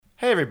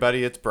Hey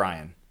everybody, it's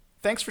Brian.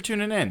 Thanks for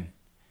tuning in.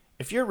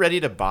 If you're ready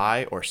to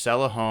buy or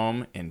sell a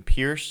home in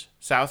Pierce,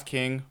 South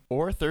King,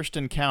 or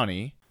Thurston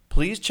County,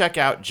 please check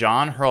out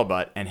John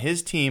Hurlbut and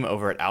his team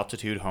over at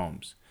Altitude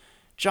Homes.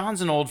 John's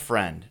an old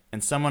friend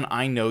and someone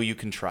I know you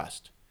can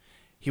trust.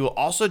 He will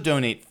also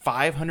donate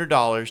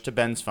 $500 to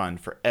Ben's Fund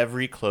for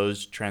every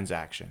closed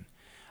transaction.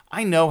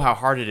 I know how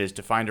hard it is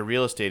to find a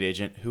real estate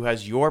agent who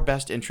has your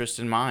best interests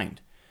in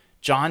mind.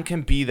 John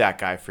can be that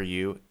guy for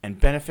you and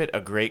benefit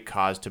a great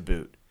cause to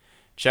boot.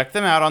 Check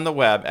them out on the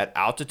web at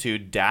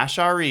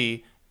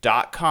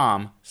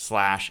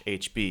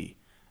altitude-re.com/HB.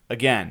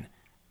 Again,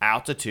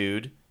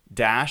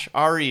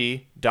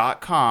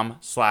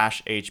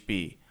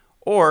 altitude-re.com/HB.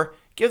 Or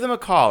give them a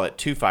call at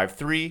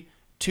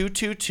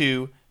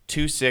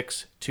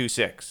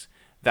 253-222-2626.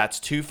 That's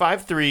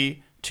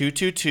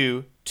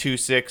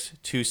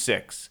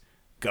 253-222-2626.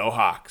 Go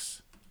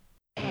Hawks!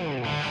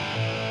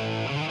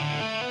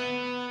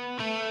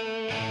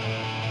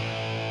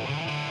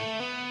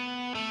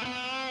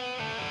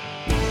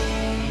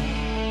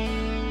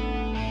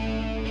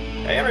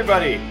 Hey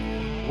everybody,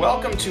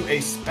 welcome to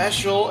a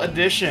special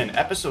edition,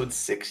 episode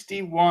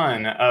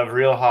 61 of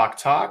Real Hawk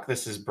Talk.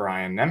 This is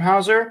Brian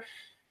Nemhauser. You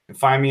can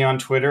find me on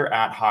Twitter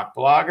at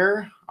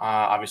HawkBlogger,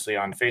 obviously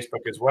on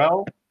Facebook as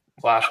well,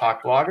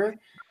 /HawkBlogger,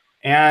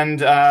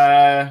 and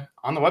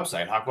on the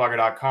website,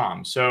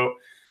 hawkblogger.com. So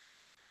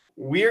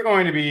we are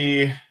going to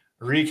be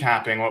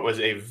recapping what was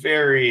a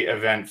very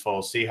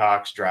eventful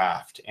Seahawks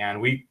draft.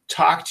 And we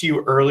talked to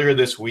you earlier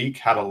this week,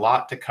 had a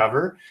lot to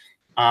cover.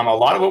 A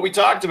lot of what we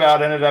talked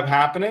about ended up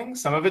happening.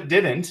 Some of it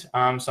didn't.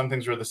 Some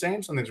things were the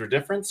same. Some things were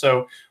different.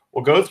 So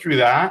we'll go through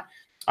that.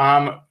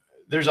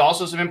 There's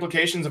also some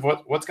implications of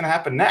what's going to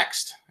happen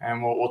next.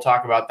 And we'll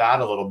talk about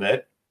that a little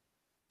bit.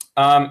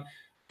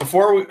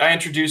 Before I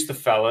introduce the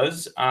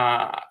fellas,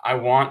 I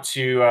want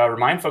to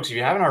remind folks, if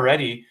you haven't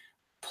already,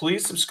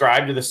 please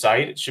subscribe to the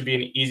site. It should be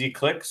an easy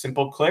click,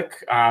 simple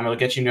click. It'll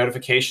get you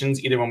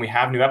notifications either when we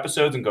have new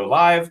episodes and go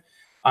live.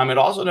 It'll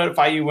also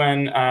notify you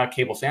when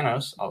Cable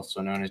Thanos,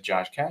 also known as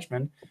Josh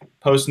Cashman,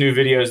 posts new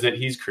videos that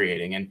he's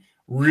creating. And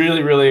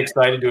really, really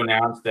excited to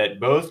announce that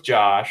both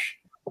Josh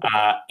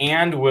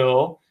and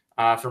Will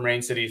from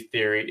Rain City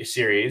Theory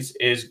series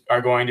are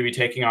going to be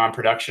taking on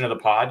production of the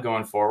pod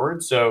going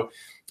forward. So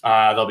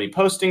they'll be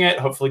posting it,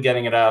 hopefully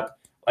getting it up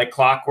like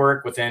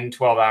clockwork within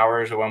 12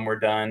 hours of when we're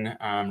done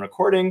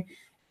recording.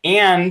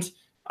 And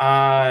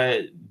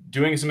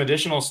doing some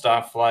additional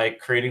stuff like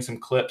creating some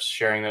clips,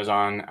 sharing those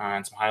on,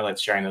 and some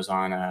highlights, sharing those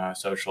on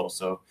social.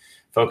 So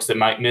folks that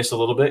might miss a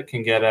little bit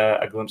can get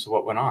a glimpse of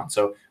what went on.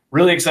 So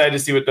really excited to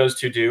see what those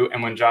two do.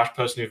 And when Josh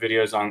posts new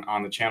videos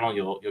on the channel,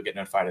 you'll get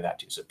notified of that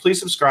too. So please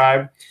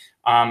subscribe.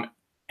 And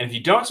if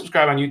you don't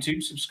subscribe on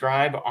YouTube,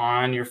 subscribe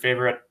on your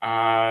favorite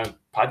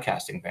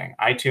podcasting thing,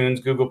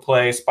 iTunes, Google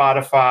Play,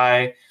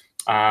 Spotify,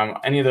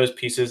 any of those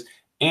pieces.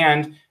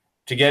 And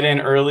to get in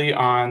early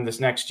on this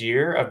next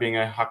year of being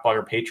a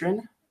HawkBlogger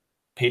patron,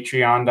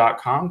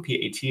 patreon.com,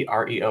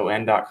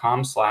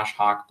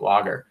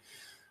 patreon.com/HawkBlogger.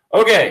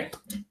 Okay,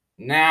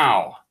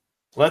 now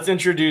let's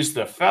introduce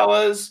the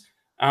fellas.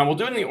 We'll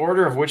do it in the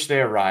order of which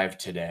they arrived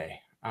today.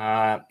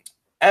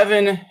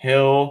 Evan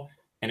Hill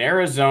in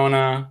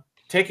Arizona,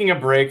 taking a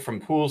break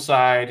from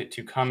poolside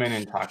to come in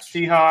and talk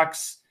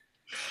Seahawks.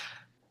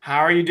 How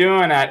are you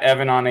doing at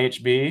Evan on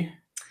HB?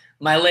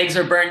 My legs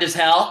are burned as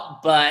hell,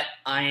 but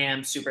I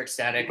am super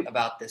ecstatic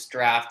about this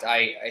draft.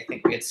 I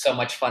think we had so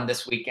much fun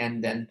this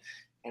weekend, and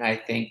I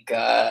think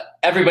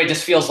everybody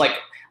just feels like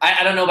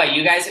I don't know about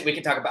you guys. We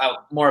can talk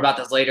about more about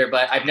this later,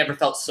 but I've never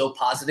felt so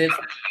positive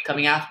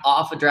coming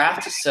off a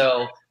draft.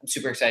 So I'm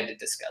super excited to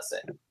discuss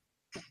it.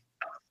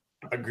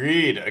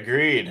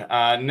 Agreed.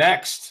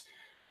 Next,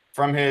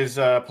 from his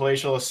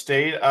palatial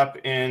estate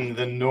up in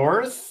the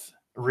north,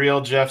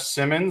 Real Jeff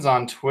Simmons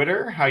on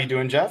Twitter. How you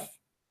doing, Jeff?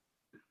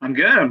 I'm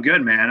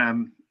good, man.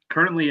 I'm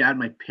currently at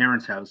my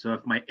parents' house. So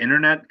if my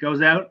internet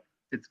goes out,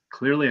 it's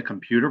clearly a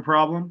computer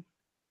problem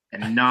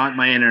and not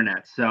my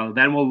internet. So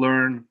then we'll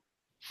learn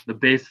the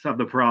basis of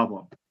the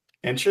problem.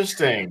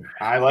 Interesting.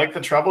 I like the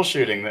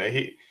troubleshooting that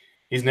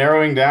he's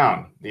narrowing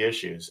down the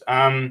issues.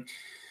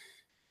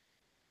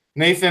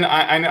 Nathan,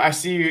 I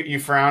see you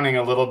frowning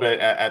a little bit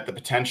at the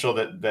potential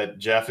that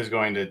Jeff is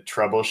going to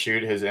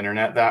troubleshoot his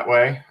internet that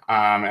way.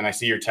 And I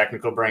see your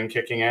technical brain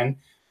kicking in.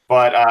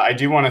 But I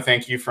do want to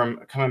thank you for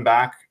coming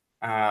back,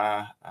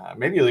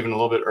 maybe even a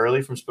little bit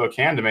early from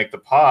Spokane to make the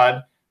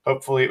pod.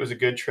 Hopefully it was a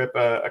good trip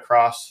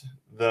across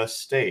the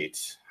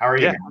state. How are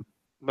you? Yeah,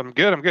 I'm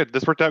good.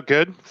 This worked out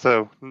good.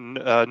 So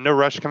no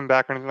rush coming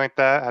back or anything like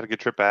that. I had a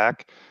good trip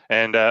back.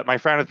 And my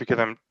frown is because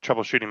I'm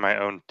troubleshooting my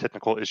own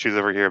technical issues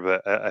over here,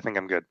 but I think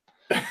I'm good.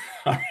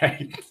 All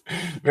right.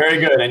 Very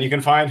good. And you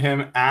can find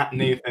him at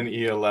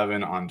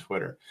NathanE11 on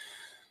Twitter.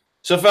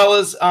 So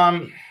fellas,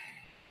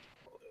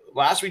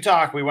 last we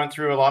talked, we went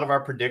through a lot of our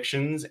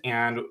predictions,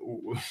 and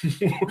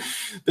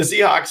the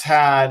Seahawks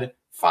had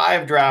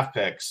 5 draft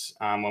picks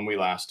when we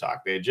last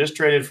talked. They had just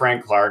traded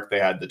Frank Clark. They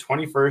had the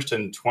 21st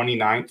and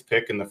 29th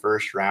pick in the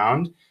first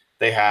round.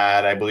 They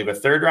had, I believe, a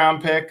 3rd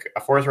round pick,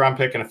 a 4th round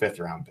pick, and a 5th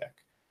round pick.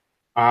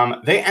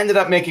 They ended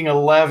up making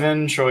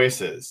 11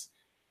 choices,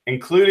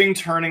 including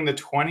turning the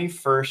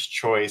 21st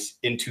choice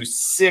into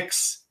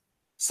 6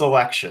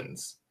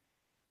 selections.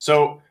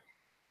 So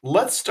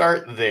let's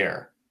start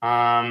there.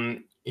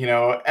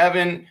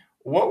 Evan,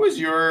 what was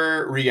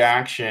your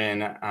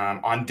reaction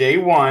on day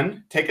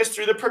one? Take us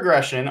through the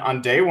progression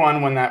on day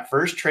one when that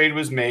first trade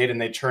was made and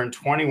they turned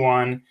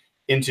 21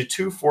 into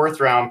 2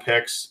 fourth-round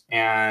picks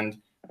and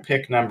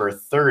pick number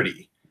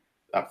 30.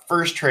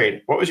 First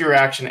trade, what was your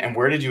reaction and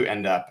where did you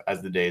end up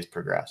as the days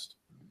progressed?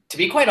 To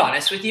be quite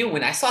honest with you,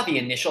 when I saw the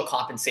initial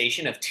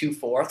compensation of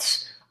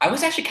 2/4, I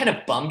was actually kind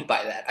of bummed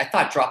by that. I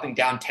thought dropping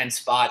down 10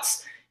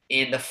 spots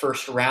in the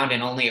first round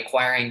and only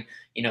acquiring,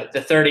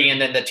 the 30 and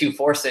then the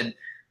 2/4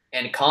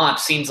 and comp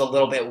seems a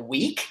little bit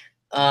weak.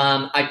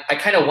 I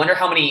kind of wonder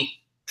how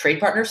many trade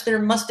partners there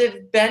must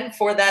have been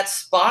for that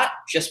spot,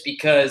 just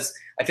because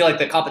I feel like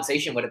the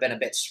compensation would have been a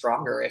bit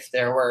stronger if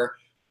there were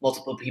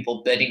multiple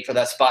people bidding for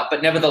that spot.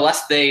 But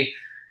nevertheless, they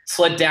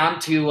slid down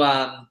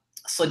to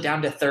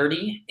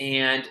 30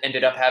 and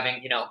ended up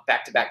having,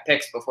 back-to-back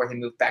picks before they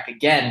moved back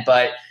again.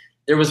 But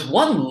there was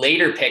one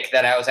later pick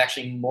that I was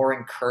actually more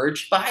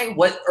encouraged by,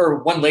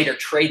 or one later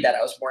trade that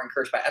I was more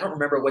encouraged by. I don't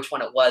remember which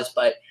one it was,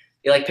 but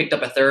they picked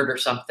up a third or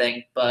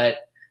something.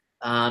 But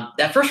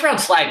that first round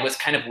slide was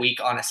kind of weak,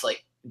 honestly,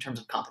 in terms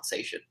of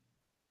compensation.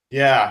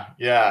 Yeah.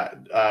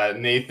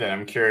 Nathan,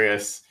 I'm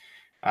curious.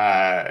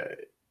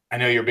 I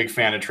know you're a big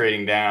fan of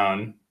trading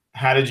down.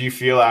 How did you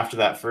feel after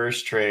that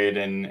first trade,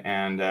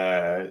 and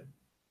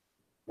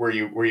were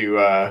you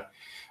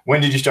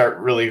when did you start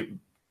really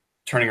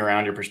turning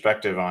around your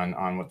perspective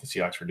on what the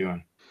Seahawks were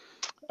doing?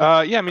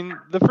 Yeah, I mean,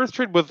 the first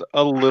trade was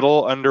a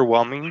little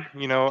underwhelming.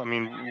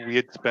 We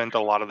had spent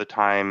a lot of the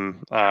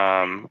time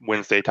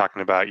Wednesday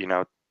talking about,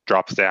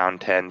 drops down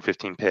 10,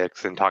 15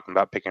 picks and talking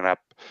about picking up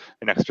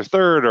an extra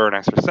third or an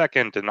extra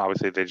second. And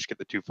obviously they just get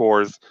the 2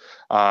 4s.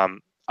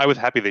 I was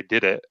happy they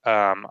did it.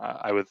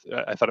 I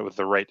thought it was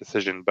the right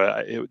decision,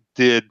 but it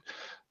did,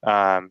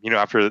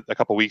 after a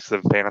couple weeks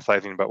of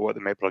fantasizing about what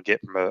they might be able to get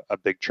from a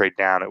big trade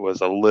down, it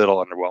was a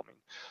little underwhelming.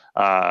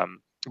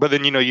 But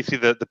then, you see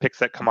the picks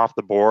that come off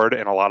the board,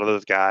 and a lot of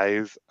those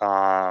guys,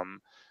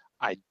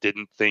 I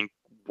didn't think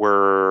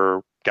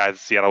were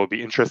guys Seattle would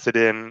be interested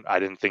in. I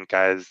didn't think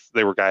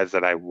they were guys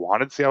that I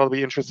wanted Seattle to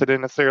be interested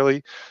in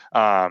necessarily.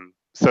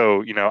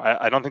 So,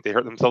 I don't think they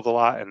hurt themselves a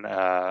lot, and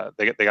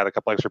they got a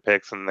couple extra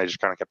picks, and they just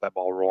kind of kept that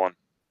ball rolling.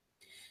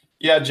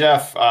 Yeah,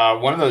 Jeff,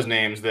 one of those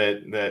names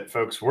that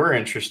folks were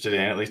interested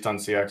in, at least on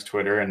Seahawks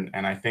Twitter,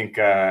 and I think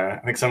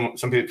some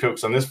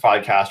folks on this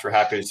podcast were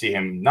happy to see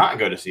him not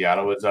go to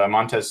Seattle, was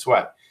Montez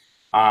Sweat.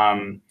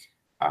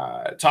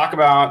 Talk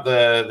about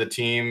the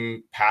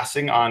team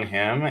passing on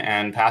him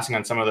and passing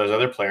on some of those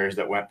other players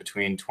that went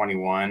between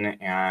 21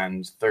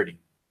 and 30.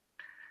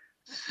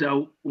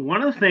 So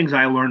one of the things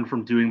I learned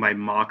from doing my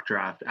mock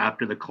draft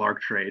after the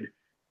Clark trade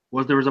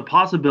was there was a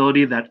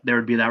possibility that there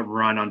would be that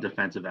run on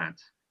defensive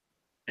ends.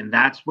 And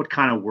that's what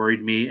kind of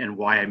worried me and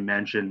why I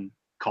mentioned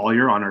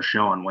Collier on our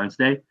show on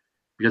Wednesday,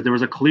 because there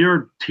was a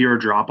clear tier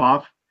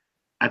drop-off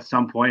at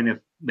some point if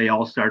they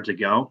all start to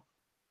go.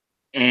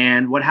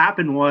 And what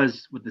happened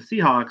was with the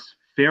Seahawks,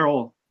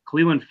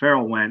 Cleveland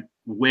Farrell went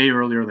way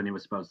earlier than he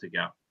was supposed to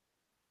go.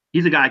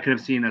 He's a guy I could have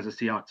seen as a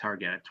Seahawks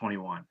target at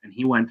 21, and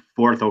he went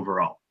 4th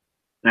overall.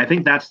 And I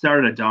think that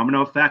started a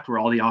domino effect where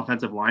all the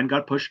offensive line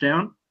got pushed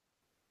down,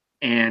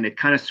 and it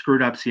kind of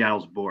screwed up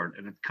Seattle's board.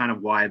 And it's kind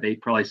of why they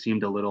probably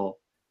seemed a little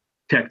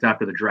ticked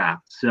after the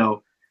draft.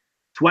 So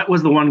Sweat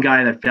was the one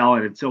guy that fell,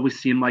 and it's always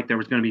seemed like there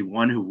was going to be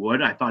one who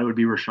would. I thought it would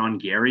be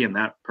Rashawn Gary, and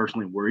that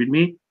personally worried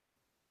me.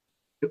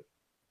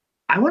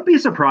 I wouldn't be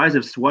surprised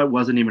if Sweat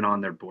wasn't even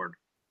on their board.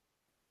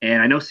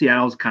 And I know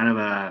Seattle's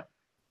they're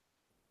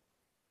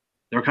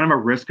kind of a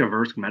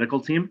risk-averse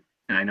medical team.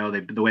 And I know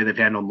the way they've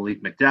handled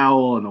Malik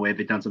McDowell and the way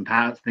they've done some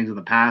things in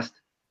the past.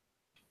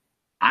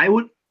 I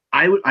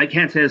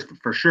can't say this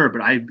for sure,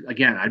 but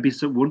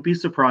wouldn't be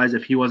surprised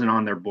if he wasn't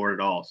on their board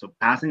at all. So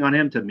passing on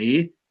him to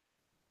me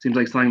seems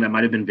like something that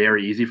might have been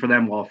very easy for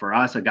them. Well, for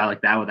us, a guy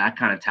like that with that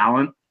kind of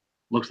talent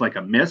looks like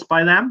a miss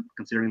by them,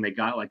 considering they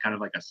got kind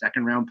of like a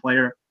second round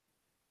player.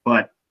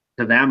 But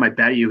to them, I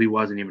bet you he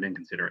wasn't even in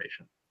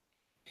consideration.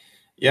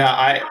 Yeah,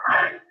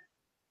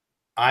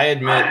 I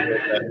admit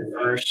that the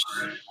first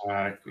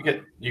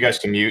you guys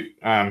can mute.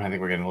 I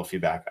think we're getting a little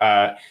feedback.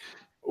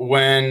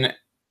 When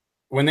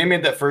they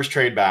made that first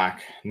trade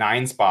back,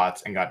 9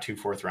 spots and got 2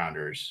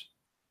 fourth-rounders,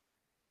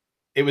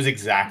 it was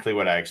exactly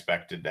what I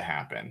expected to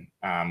happen,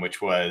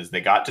 which was they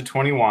got to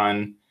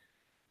 21.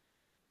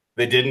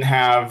 They didn't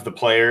have the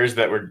players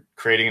that were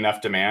creating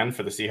enough demand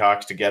for the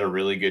Seahawks to get a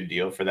really good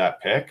deal for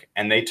that pick,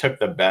 and they took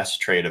the best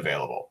trade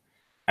available.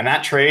 And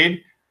that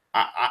trade,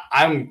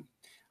 I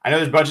know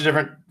there's a bunch of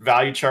different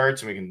value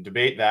charts, and we can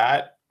debate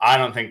that. I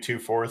don't think 2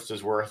 fourths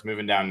is worth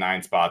moving down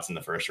 9 spots in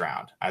the first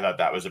round. I thought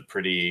that was a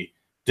pretty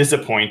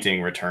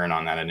disappointing return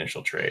on that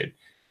initial trade.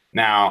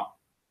 Now,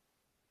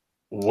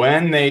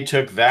 when they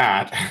took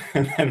that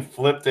and then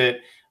flipped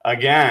it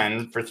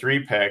again for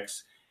 3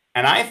 picks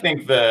And I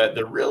think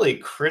the really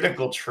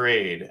critical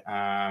trade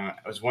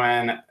was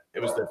when it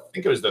was I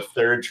think it was the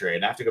third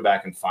trade. I have to go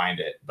back and find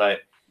it, but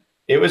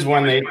it was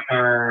when they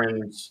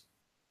turned.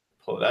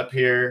 Pull it up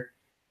here.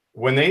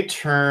 When they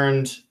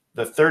turned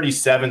the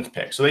 37th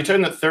pick, so they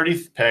turned the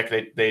 30th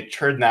pick. They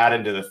turned that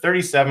into the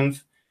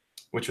 37th,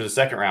 which was a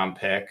second round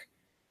pick,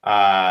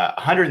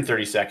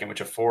 132nd,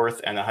 which was a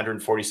fourth, and the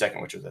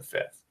 142nd, which was a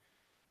fifth.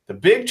 The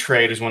big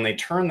trade is when they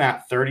turned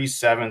that the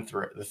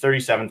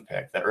 37th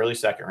pick, that early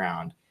second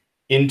round,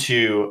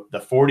 into the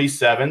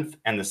 47th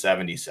and the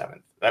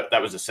 77th.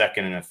 That was a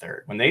second and a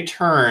third. When they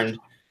turned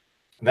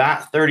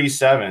that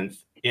 37th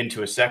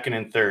into a second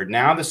and third,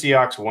 now the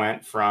Seahawks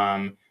went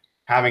from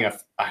having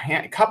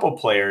a couple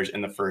players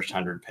in the first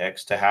 100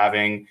 picks to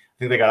having, I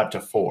think they got up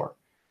to 4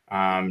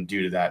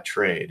 due to that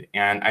trade.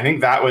 And I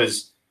think that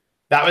was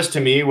to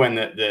me when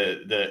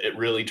it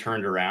really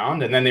turned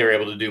around, and then they were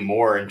able to do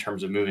more in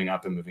terms of moving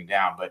up and moving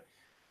down. But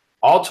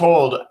all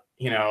told,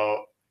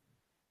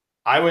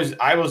 I was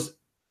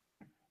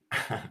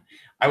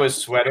I was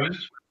sweating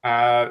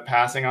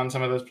passing on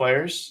some of those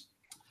players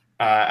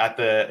at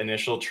the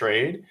initial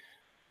trade.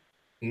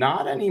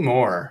 Not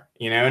anymore,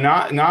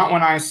 not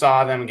when I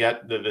saw them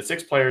get the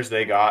 6 players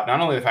they got. Not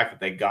only the fact that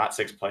they got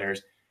 6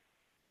 players,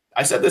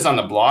 I said this on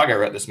the blog I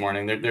read this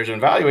morning. There's an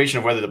evaluation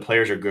of whether the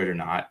players are good or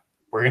not.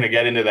 We're going to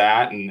get into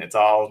that, and it's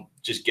all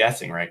just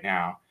guessing right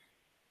now.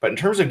 But in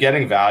terms of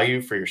getting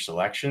value for your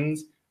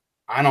selections,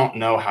 I don't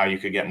know how you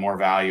could get more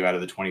value out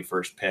of the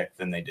 21st pick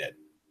than they did.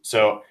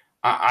 So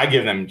I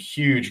give them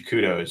huge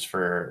kudos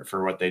for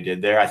what they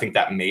did there. I think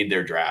that made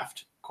their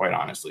draft, quite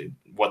honestly,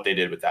 what they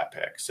did with that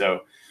pick.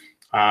 So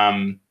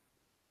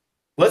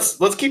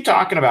let's keep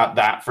talking about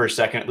that for a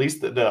second, at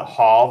least the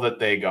haul that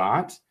they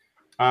got.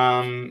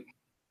 The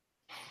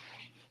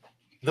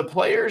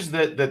players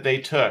that they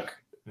took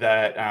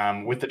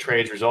that with the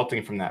trades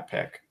resulting from that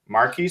pick: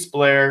 Marquise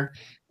Blair,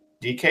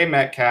 DK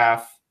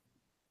Metcalf,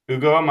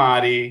 Ugo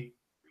Amadi,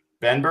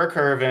 Ben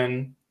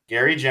Burke-Irvin,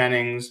 Gary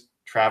Jennings,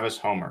 Travis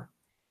Homer.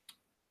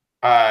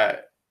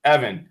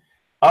 Evan,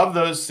 of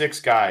those 6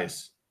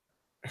 guys,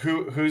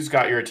 who's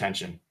got your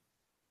attention?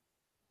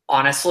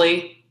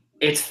 Honestly,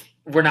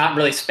 we're not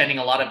really spending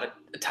a lot of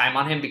time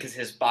on him because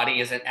his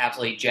body isn't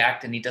absolutely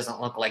jacked and he doesn't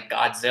look like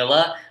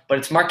Godzilla, but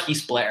it's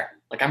Marquise Blair.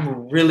 Like,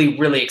 I'm really,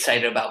 really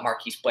excited about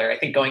Marquise Blair. I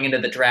think going into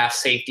the draft,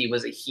 safety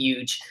was a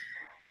huge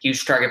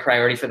target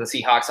priority for the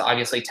Seahawks.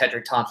 Obviously,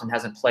 Tedrick Thompson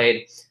hasn't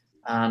played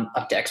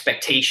up to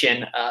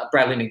expectation.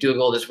 Bradley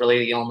McDougald is really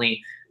the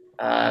only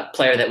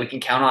player that we can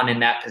count on in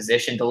that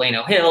position.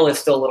 Delano Hill is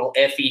still a little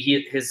iffy.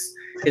 His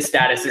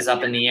status is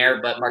up in the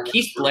air, but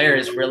Marquise Blair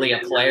is really a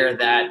player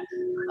that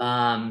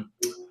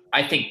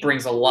I think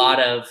brings a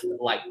lot of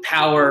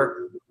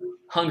power,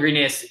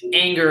 hungriness,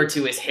 anger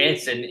to his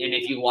hits. And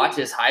if you watch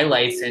his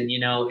highlights and,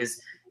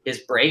 his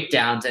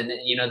breakdowns and,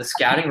 the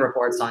scouting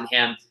reports on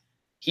him,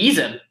 he's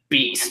a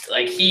beast.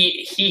 Like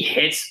he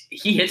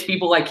hits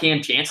people like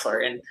Cam Chancellor,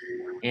 and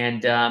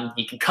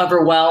he can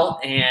cover well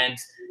and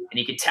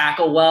he can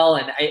tackle well.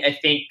 And I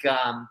think,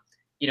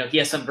 he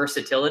has some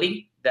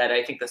versatility that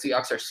I think the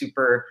Seahawks are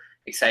super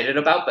excited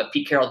about. But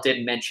Pete Carroll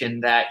did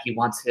mention that he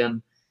wants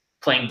him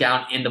playing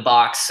down in the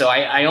box. So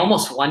I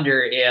almost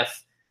wonder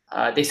if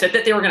they said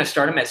that they were going to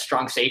start him at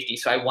strong safety.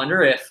 So I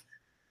wonder if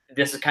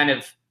this is kind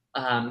of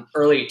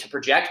early to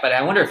project, but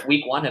I wonder if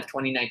week 1 of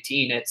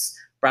 2019, it's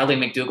Bradley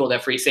McDougald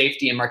at free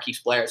safety and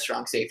Marquise Blair at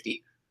strong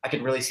safety. I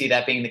could really see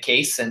that being the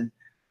case.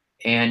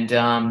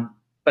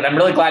 But I'm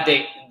really glad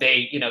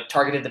they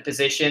targeted the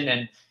position,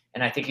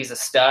 and I think he's a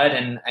stud,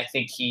 and I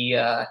think he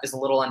is a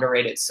little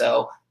underrated.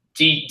 So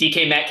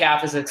DK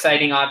Metcalf is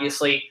exciting,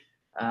 obviously,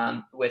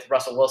 with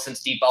Russell Wilson's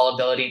deep ball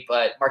ability,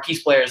 but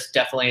Marquise Blair is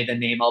definitely the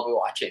name I'll be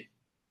watching.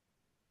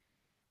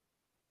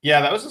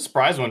 Yeah, that was a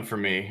surprise one for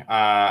me.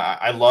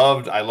 I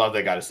love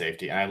they got a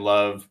safety, and I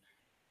love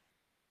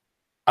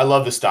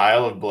the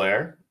style of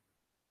Blair.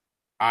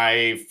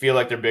 I feel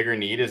like their bigger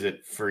need is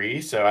at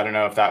free, so I don't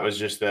know if that was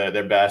just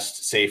their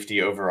best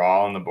safety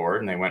overall on the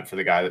board, and they went for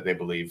the guy that they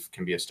believe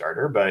can be a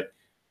starter. But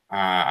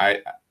I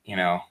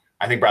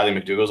think Bradley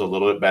McDougald's a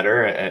little bit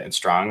better at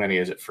strong than he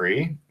is at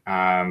free.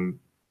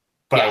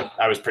 But yeah.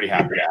 I was pretty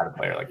happy to add a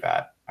player like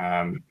that.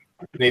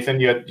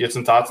 Nathan, you had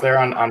some thoughts there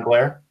on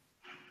Blair?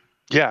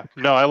 Yeah,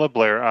 no, I love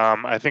Blair.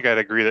 I think I'd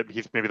agree that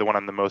he's maybe the one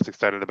I'm the most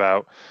excited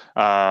about.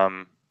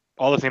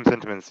 All the same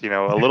sentiments,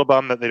 a little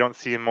bummed that they don't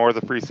see him more as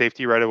a free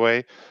safety right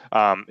away.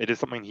 It is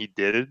something he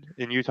did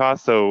in Utah,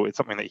 so it's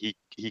something that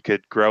he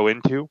could grow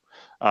into.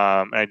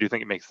 And I do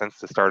think it makes sense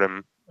to start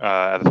him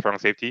as a strong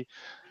safety.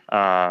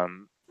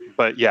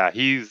 But yeah,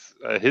 his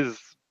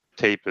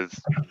tape is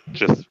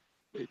just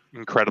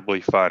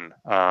incredibly fun,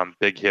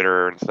 big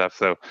hitter and stuff.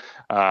 So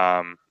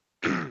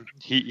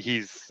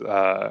he's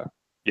one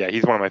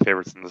of my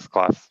favorites in this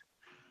class.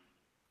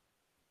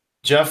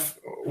 Jeff,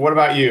 what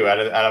about you? Out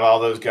of all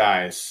those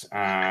guys,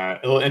 a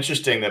little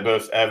interesting that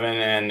both Evan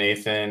and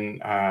Nathan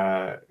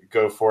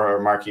go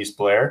for Marquise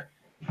Blair.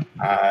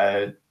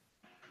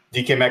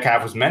 DK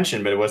Metcalf was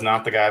mentioned, but it was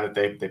not the guy that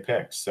they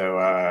picked. So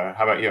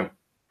how about you?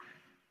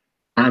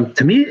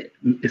 To me,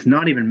 it's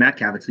not even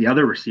Metcalf. It's the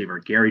other receiver,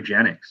 Gary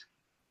Jennings.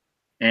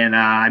 And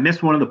I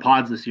missed one of the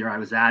pods this year. I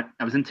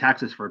was in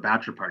Texas for a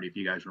bachelor party, if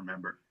you guys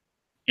remember.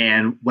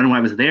 And when I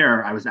was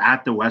there, I was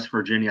at the West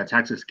Virginia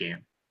Texas game.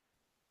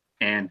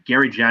 And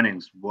Gary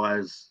Jennings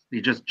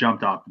he just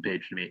jumped off the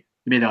page to me.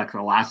 He made like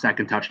the last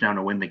second touchdown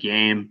to win the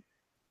game.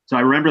 So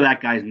I remember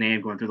that guy's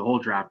name going through the whole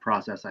draft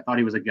process. I thought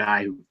he was a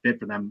guy who fit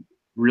for them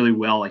really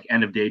well, like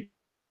end of day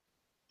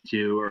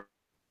 2 or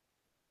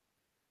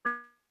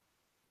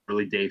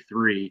early day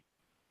 3.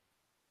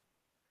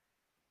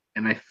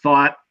 And I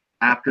thought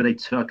after they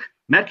took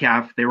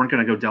Metcalf, they weren't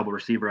going to go double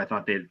receiver. I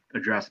thought they'd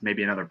address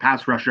maybe another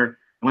pass rusher. And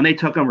when they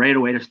took him right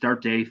away to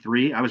start day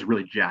 3, I was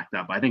really jacked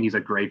up. I think he's a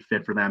great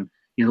fit for them.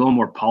 He's a little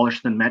more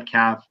polished than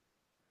Metcalf.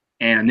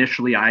 And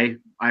initially, I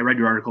read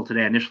your article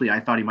today. Initially, I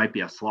thought he might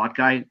be a slot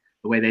guy,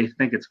 the way they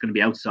think it's going to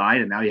be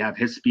outside. And now you have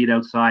his speed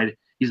outside.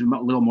 He's a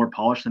little more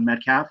polished than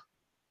Metcalf.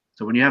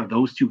 So when you have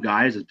those two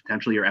guys as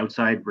potentially your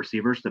outside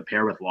receivers to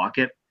pair with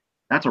Lockett,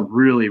 that's a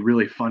really,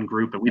 really fun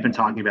group. And we've been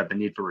talking about the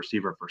need for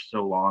receiver for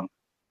so long.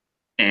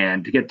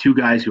 And to get two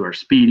guys who are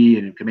speedy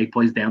and can make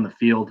plays down the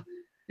field,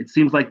 it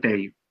seems like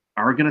they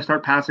are going to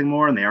start passing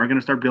more and they are going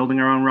to start building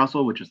around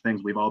Russell, which is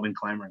things we've all been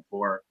clamoring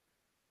for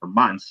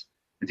months.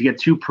 And to get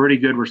two pretty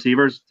good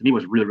receivers, to me,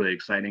 was really, really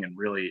exciting and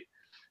really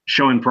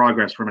showing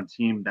progress from a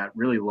team that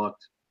really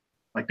looked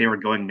like they were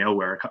going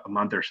nowhere a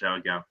month or so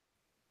ago.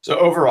 So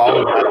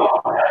overall,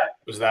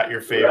 was that your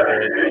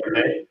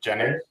favorite,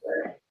 Jennings?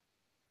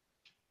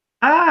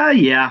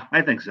 Yeah,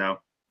 I think so.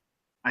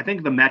 I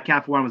think the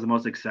Metcalf one was the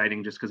most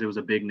exciting just because it was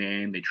a big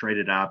name. They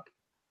traded up.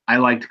 I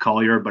liked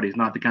Collier, but he's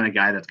not the kind of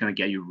guy that's going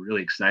to get you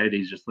really excited.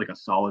 He's just like a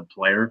solid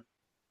player.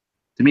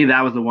 To me,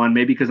 that was the one,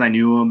 maybe because I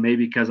knew him,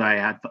 maybe because I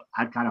had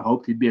kind of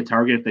hoped he'd be a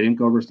target if they didn't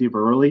go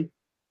receiver early.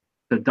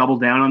 To double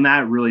down on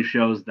that really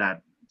shows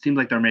that it seems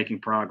like they're making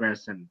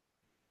progress and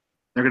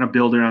they're going to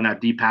build around that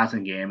deep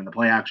passing game and the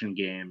play action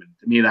game. And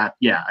to me, I'd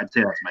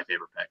say that's my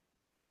favorite pick.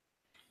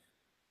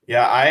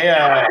 Yeah,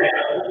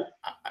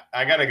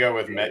 I got to go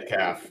with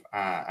Metcalf.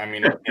 I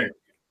think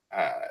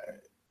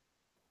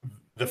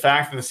the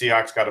fact that the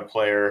Seahawks got a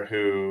player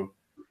who,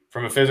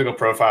 from a physical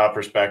profile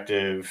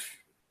perspective,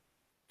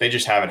 they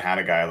just haven't had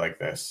a guy like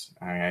this.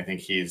 I mean, I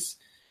think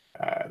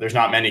there's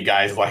not many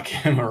guys like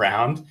him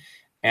around,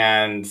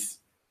 and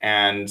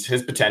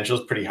his potential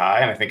is pretty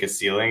high, and I think his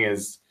ceiling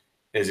is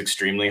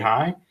extremely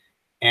high.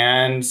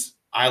 And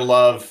I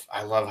love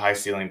high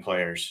ceiling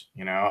players.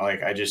 You know,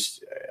 like I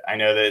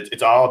know that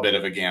it's all a bit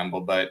of a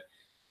gamble, but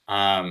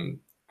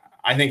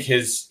I think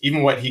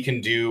even what he can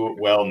do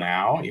well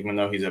now, even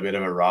though he's a bit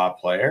of a raw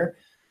player,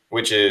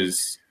 which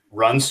is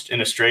runs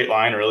in a straight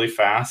line really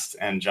fast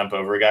and jump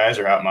over guys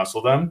or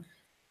outmuscle them,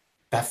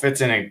 that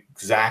fits in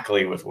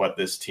exactly with what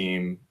this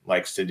team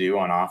likes to do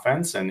on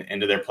offense and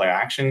into their play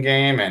action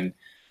game. And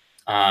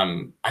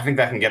I think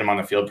that can get him on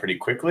the field pretty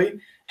quickly.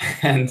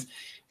 And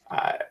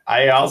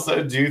I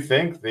also do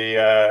think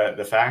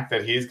the fact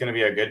that he's going to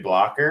be a good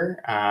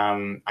blocker,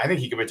 I think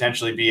he could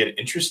potentially be an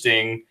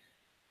interesting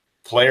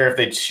player if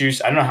they choose.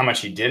 I don't know how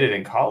much he did it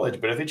in college,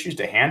 but if they choose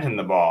to hand him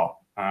the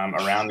ball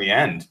around the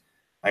end,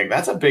 like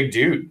that's a big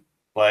dude.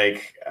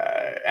 Like,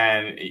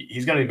 and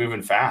he's going to be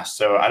moving fast.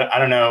 So I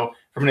don't know,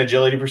 from an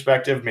agility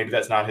perspective, maybe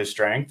that's not his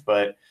strength,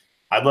 but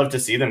I'd love to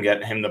see them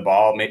get him the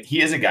ball.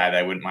 He is a guy that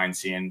I wouldn't mind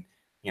seeing,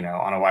 you know,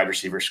 on a wide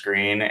receiver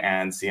screen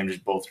and see him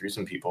just bowl through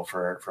some people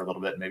for a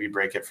little bit, maybe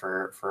break it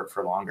for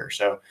longer.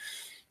 So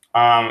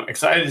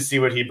excited to see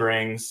what he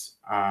brings.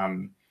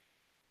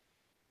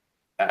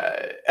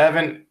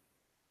 Evan,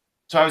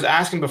 so I was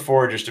asking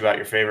before just about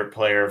your favorite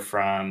player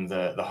from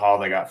the haul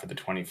they got for the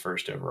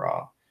 21st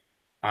overall.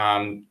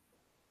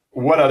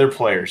 What other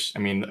players? I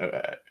mean,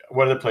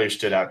 what other players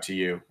stood out to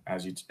you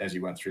as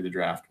you went through the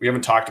draft? We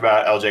haven't talked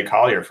about LJ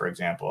Collier, for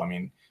example. I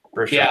mean,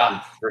 first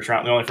round,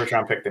 the only first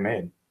round pick they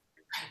made.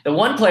 The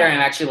one player I'm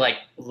actually like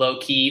low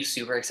key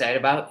super excited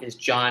about is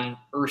John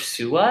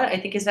Ursua. I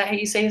think, is that how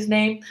you say his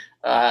name?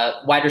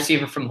 Wide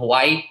receiver from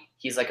Hawaii.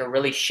 He's like a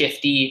really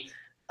shifty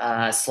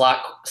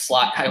slot.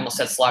 I almost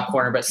said slot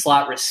corner, but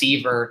slot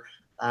receiver.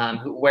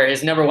 Where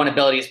his number one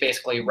ability is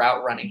basically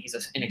route running. He's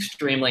an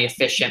extremely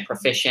efficient,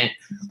 proficient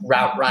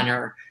route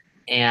runner.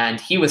 And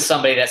he was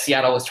somebody that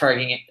Seattle was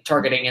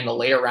targeting in the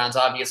later rounds,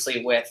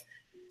 obviously with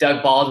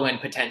Doug Baldwin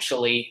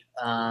potentially,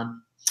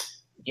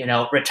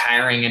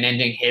 retiring and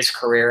ending his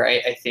career.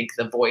 I think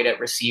the void at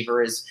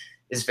receiver is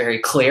very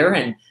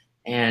clear.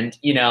 And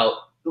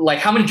like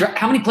how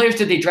many players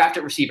did they draft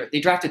at receiver? They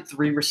drafted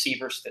 3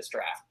 receivers this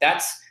draft.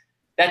 That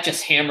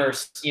just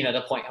hammers,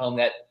 the point home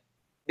that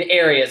the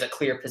area is a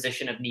clear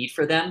position of need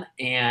for them.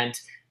 And,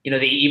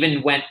 they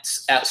even went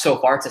so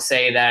far to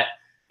say that,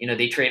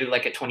 they traded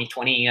like a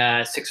 2020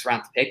 6th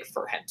round pick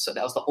for him. So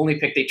that was the only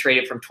pick they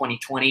traded from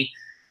 2020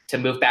 to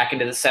move back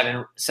into the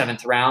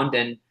seventh round.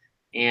 And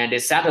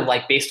it sounded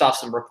like, based off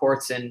some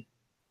reports and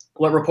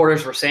what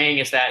reporters were saying,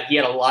 is that he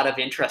had a lot of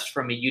interest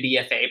from a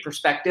UDFA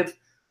perspective.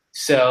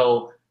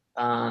 So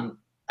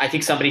I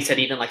think somebody said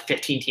even like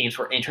 15 teams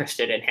were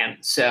interested in him.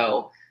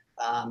 So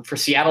for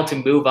Seattle to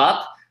move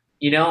up,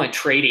 and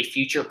trade a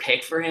future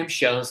pick for him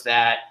shows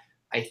that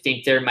I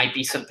think there might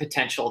be some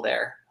potential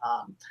there.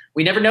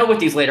 We never know with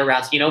these later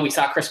rounds. We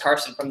saw Chris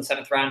Carson from the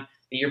 7th round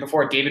the year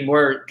before, David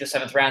Moore the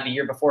 7th round the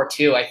year before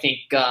too. I think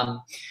he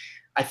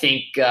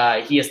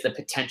has the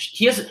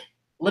potential.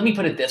 Let me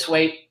put it this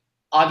way.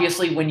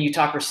 Obviously, when you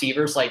talk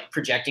receivers, like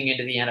projecting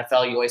into the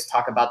NFL, you always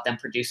talk about them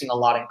producing a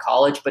lot in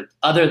college. But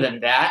other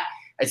than that,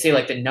 I'd say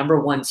like the number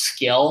one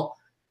skill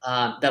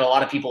that a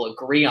lot of people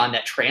agree on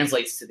that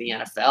translates to the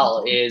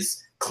NFL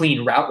is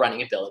clean route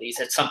running abilities.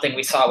 It's something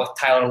we saw with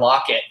Tyler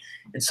Lockett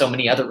and so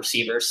many other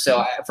receivers.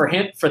 So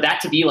for that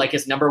to be like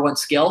his number one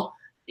skill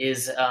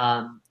is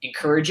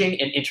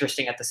encouraging and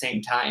interesting at the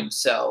same time.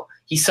 So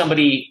he's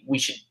somebody we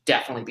should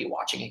definitely be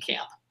watching in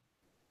camp.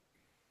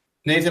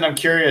 Nathan, I'm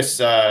curious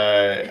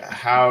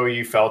how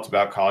you felt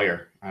about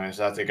Collier. Is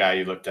that the guy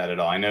you looked at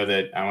all? I know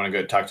that I want to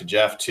go talk to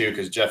Jeff too,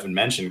 because Jeff had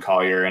mentioned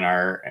Collier in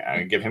our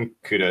give him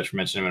kudos for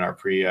mentioning him in our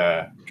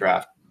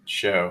pre-draft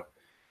show.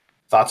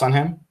 Thoughts on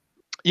him?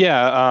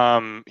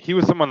 Yeah, he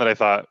was someone that I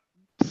thought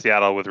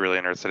Seattle was really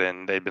interested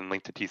in. They'd been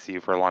linked to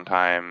TCU for a long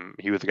time.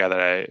 He was a guy that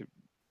I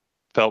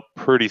felt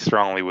pretty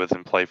strongly was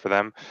in play for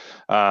them.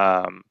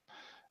 I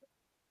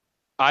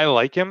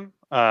like him.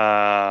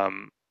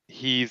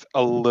 He's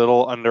a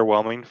little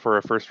underwhelming for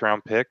a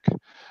first-round pick.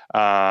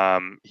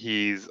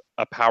 He's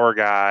a power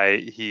guy.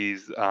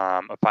 He's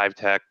a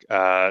 5-tech,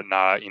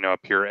 not a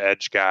pure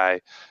edge guy.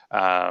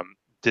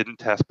 Didn't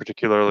test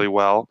particularly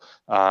well,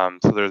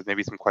 so there's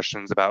maybe some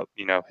questions about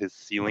his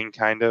ceiling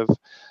kind of.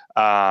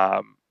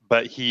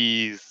 But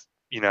he's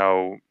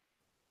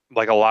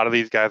like a lot of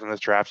these guys in this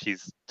draft,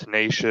 he's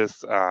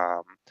tenacious.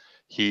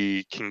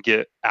 He can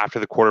get after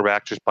the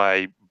quarterback just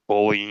by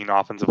bullying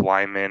offensive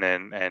linemen,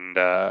 and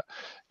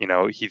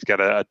he's got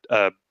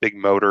a big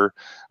motor.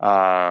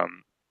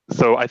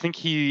 So I think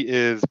he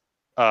is.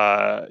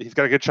 He's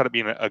got a good shot at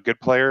being a good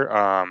player.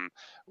 I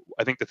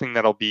think the thing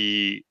that'll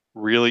be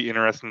really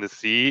interesting to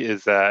see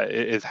is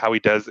how he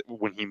does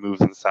when he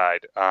moves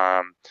inside.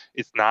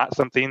 It's not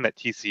something that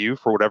TCU,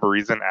 for whatever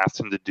reason, asked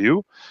him to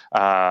do,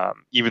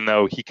 even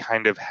though he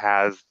kind of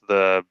has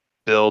the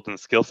build and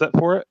skill set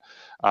for it.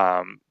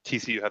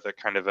 TCU has a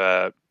kind of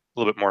a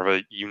little bit more of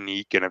a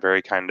unique and a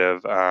very kind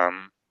of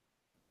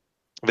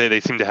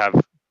they seem to have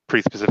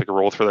pretty specific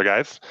roles for their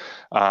guys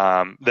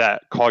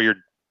that Collier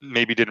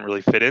maybe didn't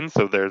really fit in,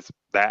 so there's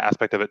that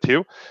aspect of it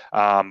too.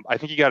 I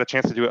think he got a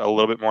chance to do it a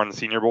little bit more in the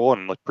Senior Bowl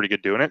and looked pretty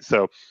good doing it.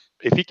 So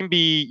if he can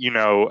be,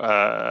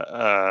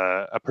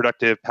 a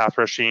productive pass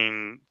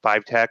rushing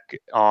 5-tech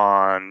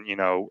on,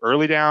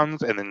 early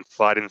downs, and then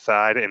slide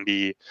inside and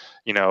be,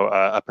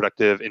 a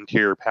productive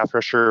interior pass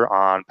rusher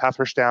on pass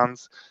rush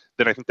downs,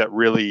 then I think that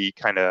really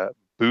kind of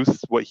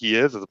boosts what he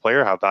is as a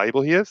player, how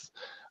valuable he is.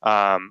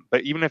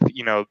 But even if,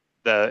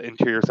 the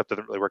interior stuff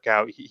doesn't really work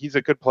out, he's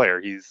a good player.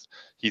 He's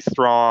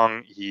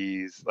strong.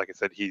 He's, like I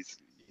said, he's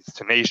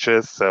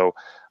tenacious. So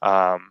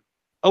a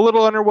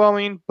little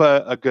underwhelming,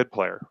 but a good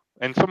player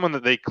and someone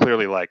that they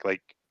clearly like.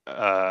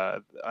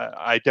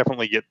 I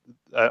definitely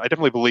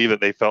believe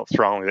that they felt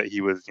strongly that he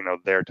was,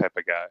 their type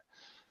of guy.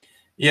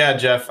 Yeah,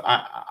 Jeff,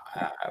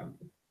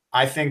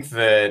 I think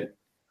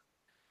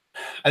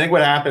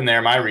what happened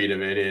there, my read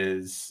of it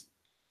is,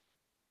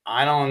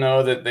 I don't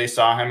know that they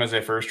saw him as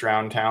a first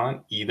round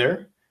talent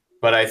either.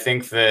 But I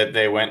think that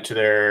they went to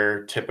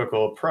their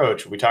typical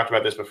approach. We talked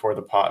about this before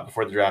the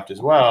draft as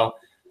well,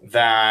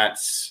 that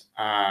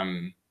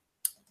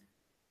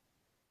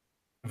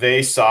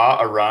they saw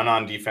a run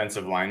on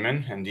defensive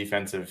linemen and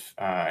defensive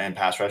and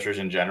pass rushers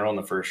in general in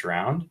the first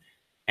round.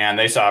 And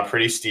they saw a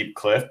pretty steep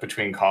cliff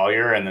between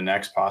Collier and the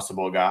next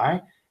possible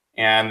guy.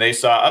 And they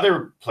saw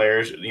other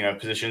players,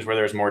 positions where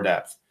there's more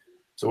depth.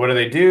 So what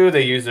do?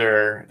 They use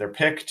their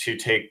pick to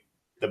take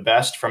the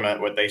best from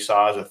what they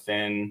saw as a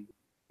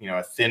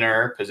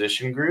thinner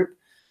position group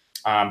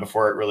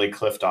before it really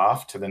cliffed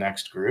off to the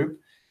next group,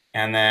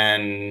 and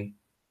then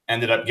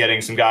ended up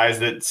getting some guys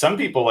that some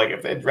people, like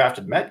if they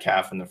drafted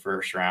Metcalf in the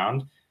first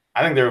round,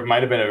 I think there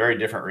might have been a very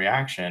different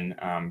reaction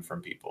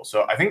from people.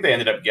 So I think they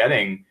ended up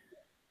getting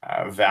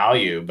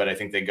value, but I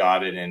think they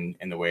got it in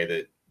the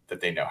way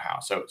that they know how.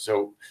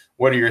 So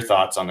what are your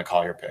thoughts on the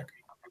Collier pick?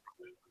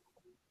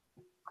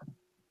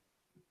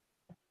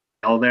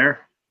 There.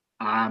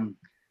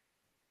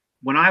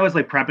 When I was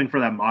prepping for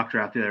that mock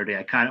draft the other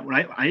day,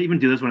 I even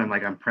do this when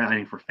I'm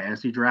planning for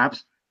fantasy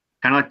drafts,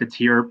 kind of like the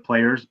tier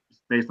players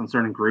based on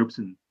certain groups,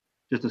 and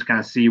just to kind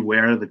of see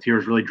where the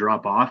tiers really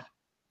drop off.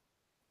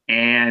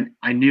 And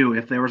I knew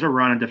if there was a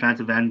run on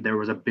defensive end, there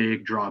was a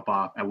big drop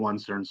off at one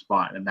certain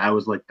spot, and that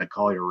was the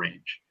Collier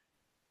range.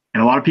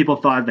 And a lot of people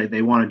thought that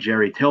they wanted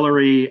Jerry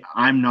Tillery.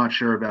 I'm not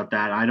sure about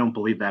that. I don't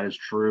believe that is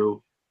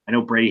true. I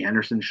know Brady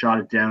Henderson shot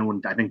it down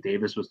when I think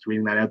Davis was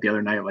tweeting that out the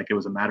other night, like it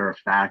was a matter of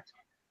fact.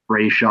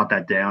 Brady shot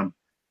that down.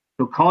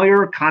 So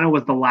Collier kind of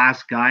was the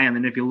last guy. And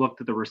then if you looked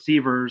at the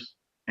receivers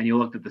and you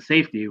looked at the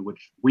safety,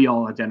 which we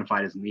all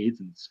identified as needs,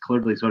 and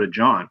clearly so did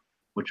John,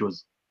 which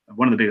was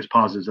one of the biggest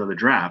positives of the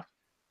draft,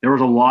 there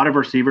was a lot of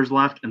receivers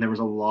left and there was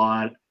a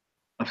lot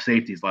of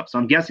safeties left. So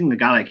I'm guessing the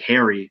guy like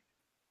Harry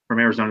from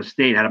Arizona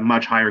State had a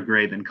much higher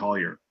grade than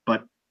Collier.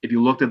 But if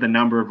you looked at the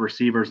number of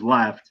receivers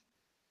left,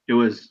 it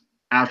was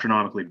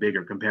astronomically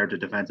bigger compared to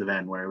defensive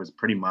end, where it was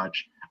pretty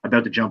much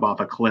about to jump off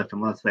a cliff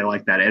unless they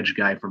like that edge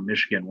guy from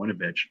Michigan,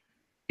 Winovich.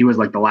 He was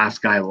like the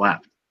last guy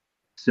left.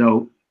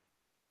 So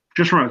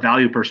just from a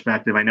value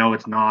perspective, I know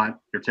it's not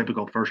your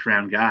typical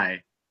first-round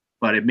guy,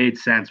 but it made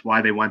sense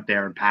why they went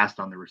there and passed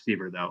on the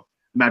receiver, though.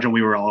 Imagine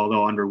we were all a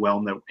little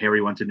underwhelmed that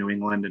Harry went to New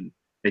England and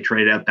they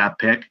traded out that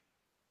pick.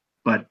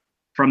 But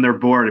from their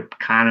board, it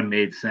kind of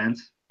made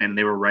sense, and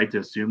they were right to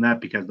assume that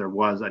because there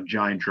was a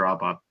giant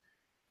drop-off.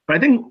 But I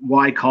think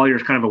why Collier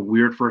is kind of a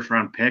weird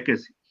first-round pick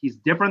is he's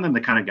different than the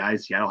kind of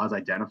guys Seattle has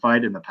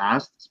identified in the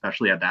past,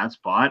 especially at that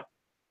spot.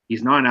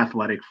 He's not an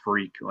athletic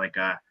freak like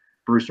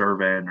Bruce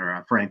Irvin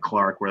or Frank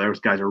Clark, where those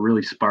guys are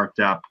really sparked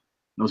up.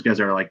 Those guys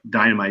are like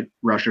dynamite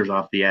rushers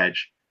off the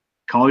edge.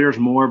 Collier's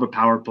more of a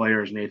power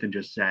player, as Nathan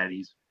just said.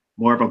 He's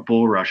more of a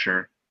bull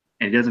rusher,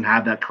 and he doesn't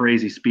have that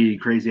crazy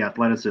speed, crazy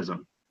athleticism.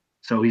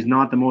 So he's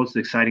not the most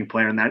exciting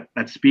player, and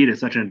that speed is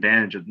such an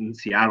advantage in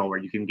Seattle where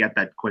you can get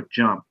that quick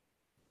jump.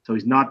 So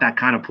he's not that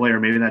kind of player,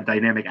 maybe that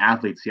dynamic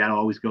athlete. Seattle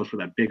always goes for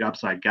that big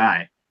upside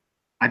guy.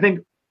 I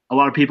think a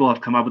lot of people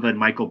have come up with a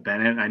Michael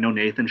Bennett. I know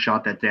Nathan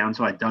shot that down,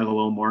 so I dug a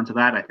little more into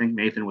that. I think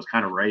Nathan was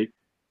kind of right.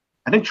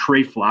 I think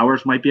Trey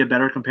Flowers might be a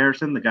better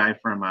comparison, the guy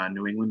from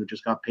New England who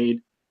just got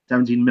paid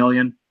 $17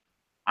 million.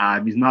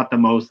 He's not the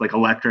most like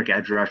electric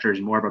edge rusher.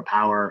 He's more of a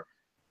power,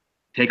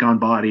 take on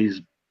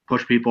bodies,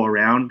 push people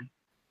around.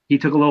 He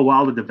took a little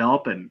while to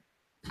develop, and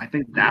I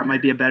think that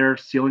might be a better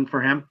ceiling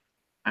for him.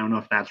 I don't know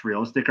if that's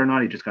realistic or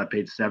not. He just got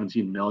paid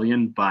 $17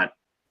 million, but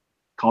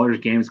Collier's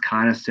game is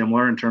kind of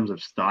similar in terms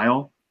of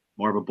style,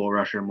 more of a bull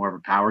rusher, more of a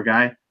power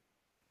guy.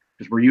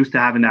 Because we're used to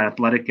having that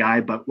athletic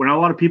guy, but when a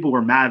lot of people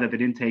were mad that they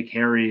didn't take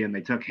Harry and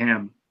they took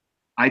him,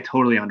 I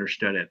totally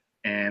understood it.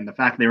 And the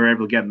fact they were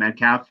able to get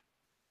Metcalf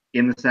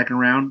in the second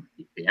round,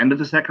 the end of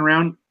the second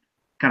round,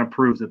 kind of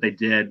proves that they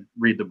did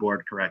read the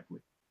board correctly.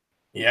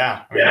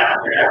 Yeah. But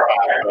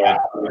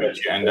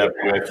you end up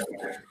with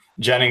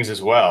Jennings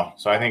as well.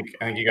 So I think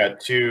you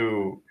got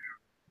two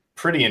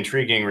pretty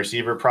intriguing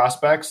receiver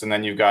prospects, and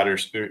then you've got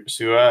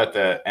Ursua at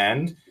the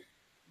end.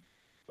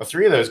 The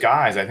three of those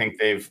guys, I think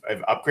they've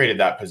upgraded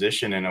that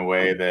position in a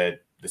way that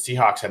the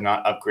Seahawks have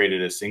not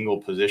upgraded a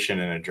single position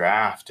in a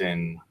draft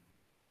in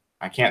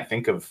I can't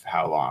think of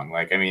how long.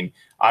 Like, I mean,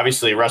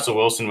 obviously Russell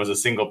Wilson was a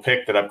single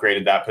pick that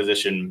upgraded that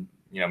position,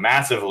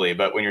 massively.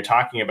 But when you're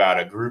talking about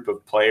a group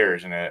of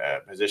players in a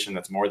position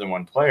that's more than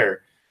one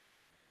player,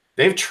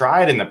 they've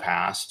tried in the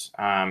past,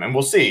 and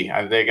we'll see.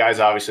 The guys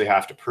obviously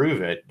have to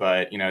prove it.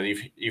 But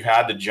you've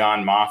had the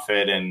John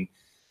Moffitt and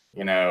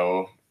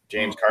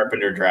James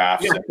Carpenter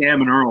drafts. They got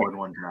Cam and Earl in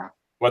one draft.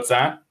 What's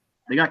that?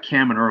 They got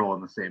Cam and Earl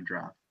in the same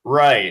draft.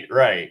 Right.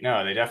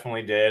 No, they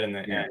definitely did,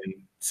 and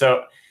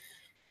so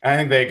I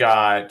think they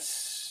got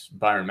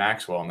Byron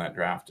Maxwell in that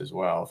draft as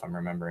well, if I'm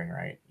remembering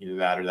right. Either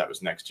that or that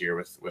was next year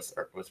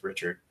with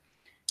Richard.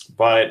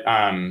 But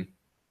in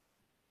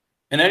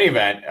any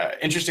event,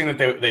 interesting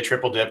that they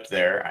triple dipped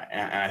there,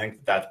 and I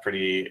think that's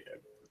pretty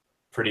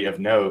of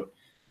note.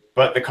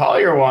 But the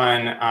Collier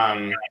one,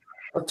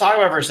 let's talk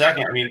about it for a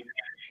second. I mean,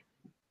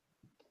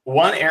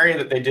 one area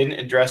that they didn't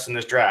address in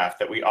this draft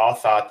that we all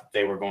thought that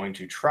they were going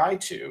to try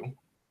to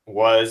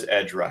was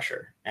edge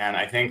rusher, and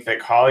I think that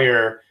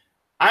Collier,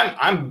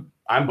 I'm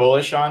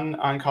bullish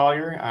on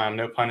Collier.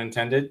 No pun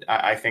intended.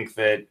 I think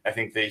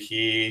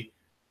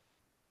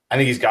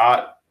he's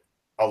got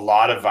a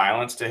lot of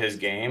violence to his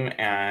game,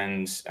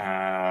 and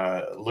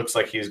looks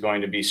like he's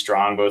going to be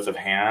strong both of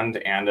hand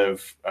and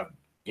of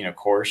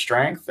core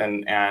strength.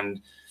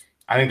 And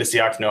I think the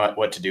Seahawks know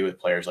what to do with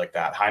players like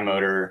that. High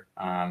motor,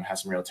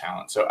 has some real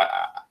talent. So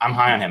I'm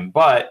high on him,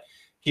 but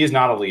he is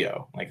not a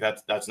Leo. Like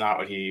that's not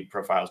what he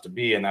profiles to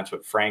be, and that's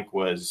what Frank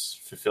was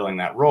fulfilling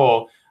that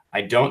role.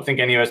 I don't think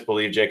any of us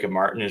believe Jacob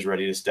Martin is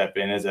ready to step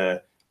in as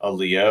a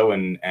Leo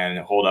and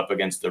hold up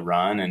against the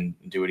run and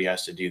do what he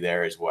has to do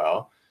there as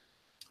well.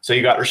 So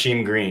you got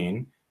Rasheem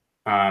Green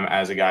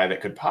as a guy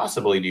that could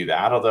possibly do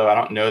that, although I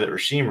don't know that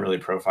Rasheem really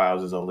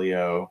profiles as a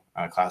Leo,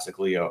 classic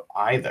Leo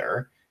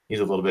either.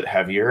 He's a little bit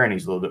heavier and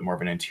he's a little bit more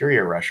of an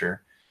interior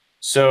rusher.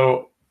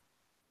 So,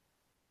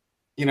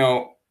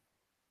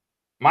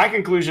 my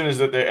conclusion is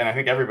that, and I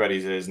think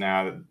everybody's is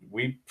now, that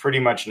we pretty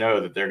much know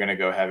that they're going to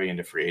go heavy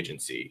into free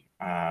agency,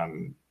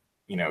 come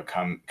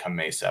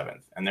May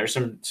 7th. And there's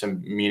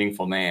some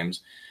meaningful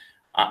names.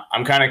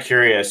 I'm kind of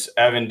curious,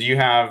 Evan, do you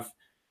have,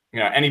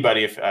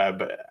 anybody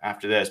but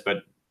after this,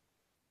 but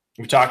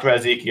we've talked about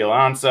Ezekiel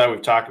Ansah,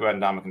 we've talked about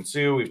Ndamukong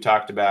Suh, we've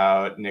talked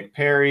about Nick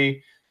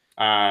Perry.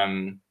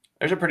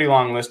 There's a pretty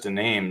long list of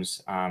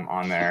names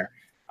on there.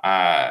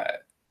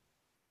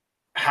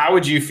 How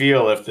would you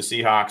feel if the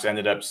Seahawks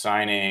ended up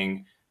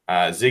signing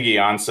Ziggy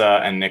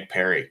Ansah and Nick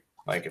Perry?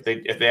 Like if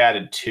they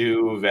added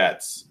two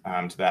vets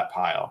to that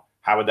pile,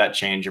 how would that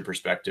change your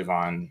perspective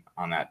on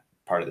that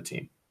part of the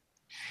team?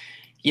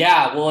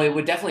 Yeah, well, it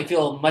would definitely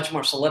feel much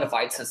more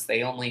solidified since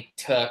they only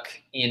took,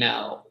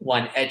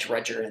 one edge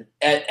rusher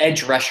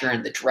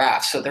in the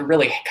draft. So they're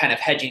really kind of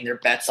hedging their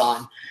bets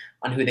on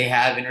who they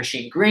have in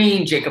Rasheem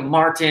Green, Jacob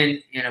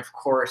Martin, and of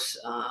course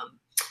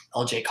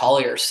LJ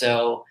Collier.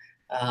 So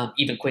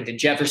even Quentin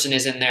Jefferson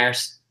is in there.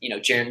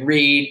 Jaron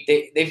Reed.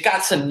 They've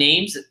got some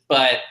names,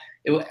 but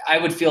I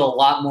would feel a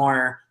lot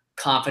more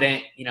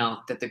confident,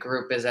 that the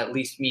group is at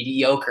least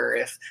mediocre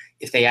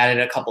if they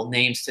added a couple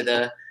names to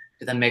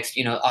the mix.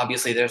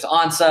 Obviously there's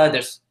Ansah,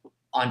 there's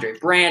Andre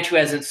Branch, who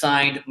hasn't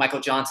signed, Michael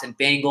Johnson,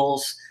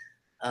 Bengals.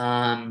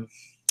 I'm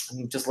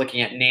just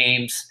looking at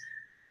names.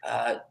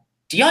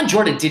 Dion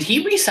Jordan, did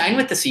he re-sign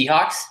with the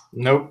Seahawks?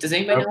 Nope. Does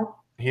anybody know?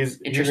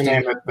 He's a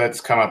name that's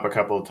come up a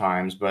couple of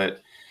times,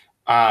 but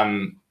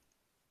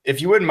if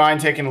you wouldn't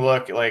mind taking a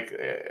look,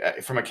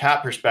 from a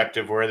cap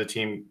perspective, where the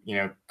team,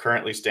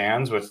 currently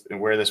stands with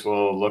where this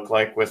will look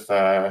like with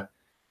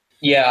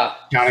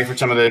counting for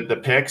some of the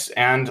picks,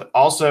 and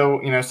also,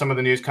 some of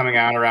the news coming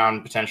out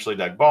around potentially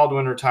Doug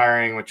Baldwin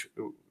retiring, which,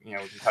 we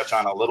can touch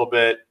on a little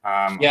bit.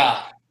 So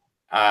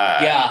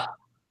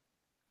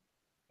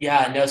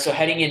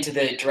heading into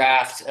the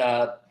draft,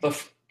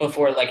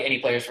 before any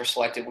players were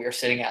selected, we were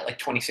sitting at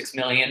 $26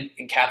 million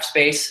in cap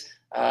space.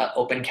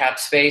 Open cap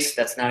space.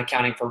 That's not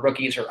accounting for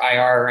rookies or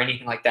IR or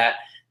anything like that.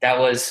 That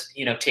was,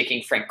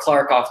 taking Frank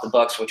Clark off the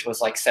books, which was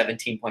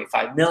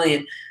 $17.5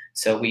 million.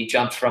 So we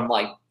jumped from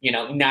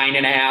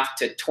 9.5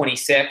 to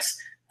 26.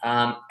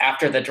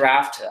 After the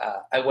draft,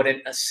 I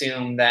wouldn't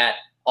assume that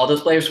all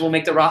those players will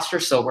make the roster.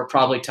 So we're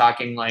probably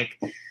talking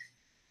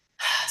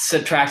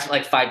subtract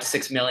 5 to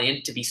 6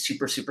 million to be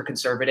super, super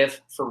conservative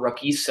for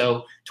rookies.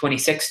 So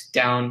 26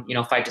 down,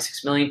 5 to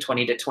 6 million,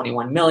 20 to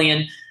 21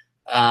 million.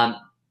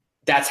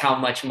 That's how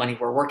much money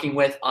we're working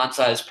with.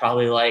 Ansah is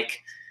probably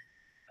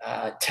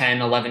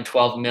 10, 11,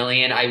 12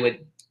 million. I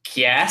would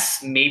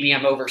guess. Maybe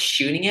I'm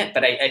overshooting it,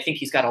 but I think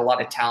he's got a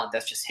lot of talent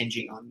that's just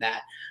hinging on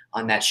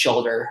that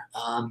shoulder.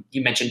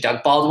 You mentioned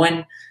Doug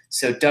Baldwin.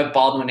 So Doug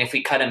Baldwin, if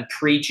we cut him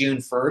pre-June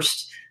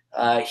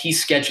 1st,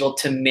 he's scheduled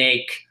to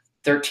make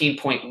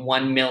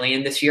 $13.1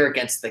 million this year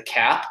against the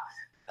cap.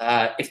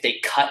 If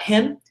they cut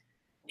him,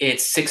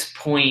 it's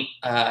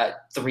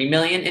 $6.3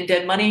 million in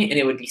dead money, and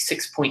it would be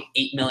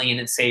 $6.8 million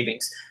in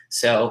savings.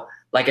 So,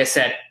 like I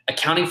said,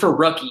 accounting for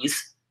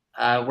rookies,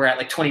 we're at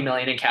 $20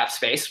 million in cap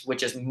space,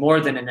 which is more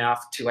than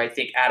enough to, I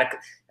think, add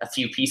a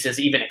few pieces,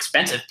 even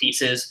expensive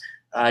pieces,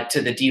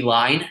 to the D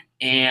line.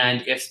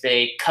 And if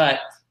they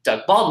cut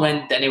Doug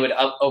Baldwin, then it would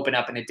open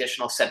up an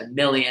additional $7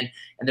 million.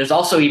 And there's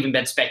also even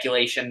been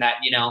speculation that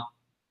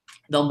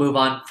they'll move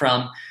on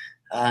from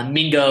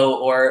Mingo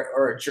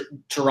or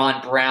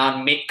Jerron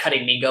Brown.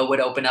 Cutting Mingo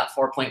would open up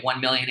 $4.1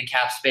 million in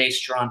cap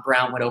space. Jerron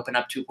Brown would open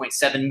up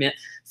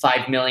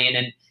 $2.75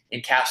 million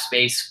in cap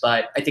space.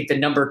 But I think the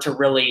number to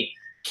really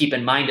keep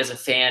in mind as a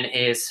fan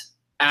is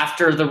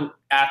after the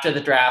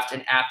draft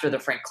and after the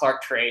Frank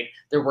Clark trade,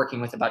 they're working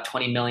with about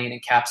 $20 million in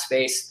cap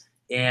space,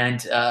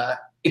 and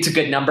it's a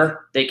good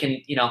number. They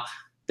can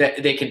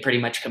they can pretty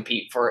much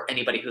compete for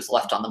anybody who's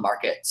left on the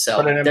market.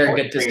 So they're in a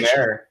good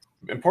position.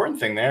 Important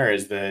thing there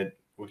is that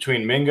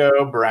between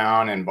Mingo,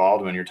 Brown, and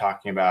Baldwin, you're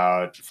talking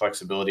about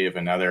flexibility of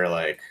another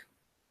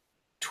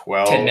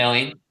 10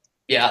 million.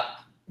 Yeah.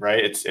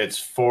 Right. It's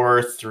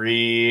 4,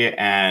 3,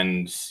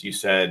 and you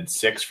said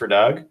 6 for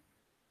Doug.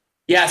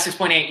 Yeah,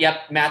 6.8.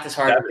 Yep, math is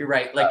hard. You're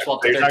right.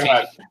 12 to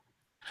 13.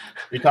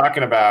 You're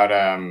talking about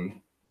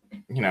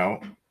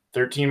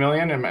 13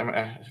 million,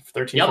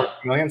 13, 14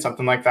 million,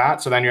 something like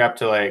that. So then you're up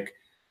to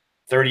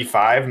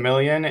 35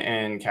 million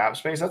in cap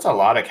space. That's a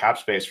lot of cap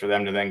space for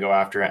them to then go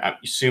after. I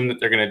assume that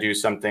they're going to do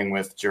something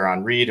with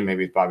Jerron Reed and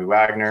maybe with Bobby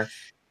Wagner.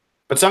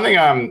 But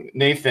something,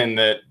 Nathan,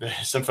 that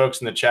some folks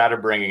in the chat are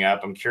bringing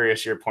up, I'm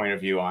curious your point of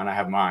view on. I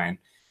have mine.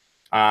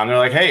 They're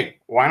like, hey,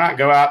 why not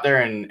go out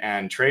there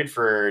and trade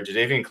for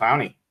Jadeveon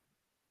Clowney?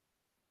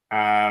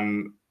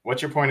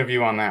 What's your point of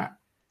view on that?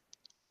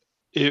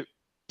 It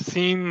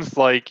seems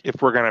like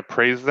if we're going to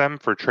praise them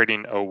for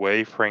trading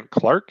away Frank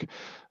Clark,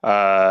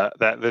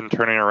 that then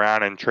turning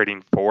around and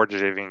trading for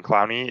Jadeveon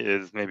Clowney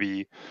is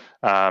maybe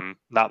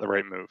not the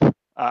right move.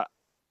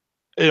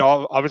 It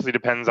all obviously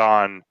depends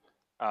on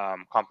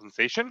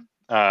compensation,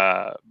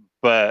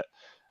 but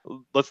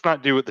let's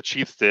not do what the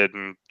Chiefs did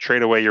and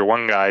trade away your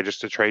one guy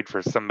just to trade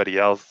for somebody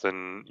else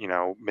and,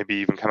 maybe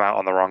even come out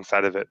on the wrong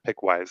side of it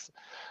pick-wise.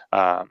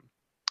 I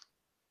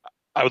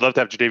would love to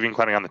have Jadeveon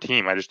Clowney on the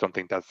team. I just don't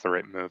think that's the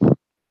right move.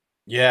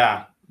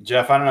 Yeah.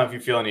 Jeff, I don't know if you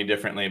feel any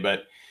differently,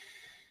 but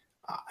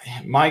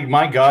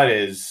my gut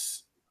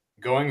is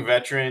going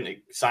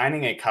veteran,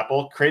 signing a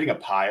couple, creating a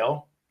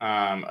pile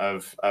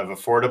of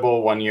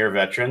affordable one-year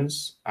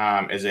veterans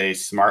is a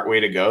smart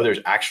way to go. There's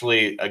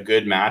actually a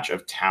good match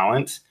of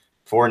talent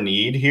for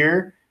need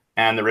here,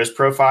 and the risk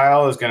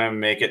profile is going to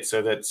make it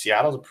so that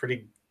Seattle's a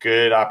pretty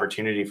good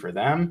opportunity for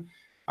them,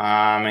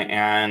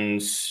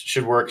 and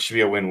should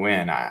be a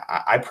win-win.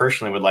 I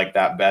personally would like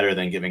that better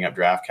than giving up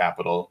draft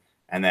capital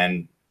and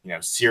then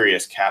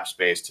serious cap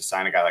space to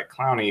sign a guy like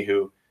Clowney,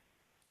 who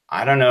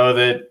I don't know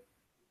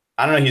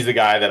he's the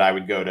guy that I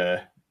would go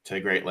to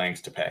great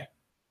lengths to pay.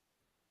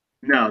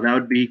 No, that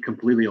would be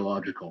completely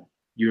illogical.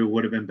 You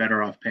would have been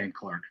better off paying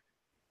Clark,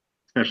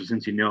 especially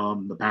since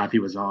him, the path he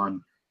was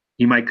on.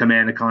 he might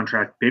command a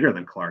contract bigger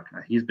than Clark.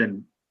 He's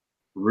been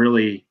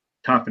really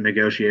tough in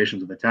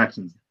negotiations with the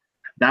Texans.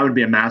 That would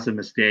be a massive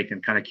mistake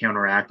and kind of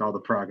counteract all the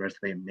progress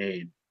they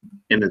made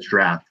in this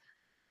draft.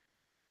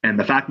 And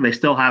the fact that they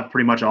still have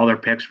pretty much all their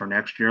picks for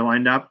next year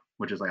lined up,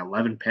 which is like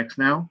 11 picks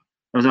now,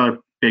 those are a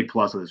big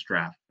plus of this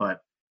draft. But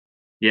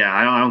yeah,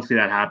 I don't see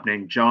that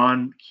happening.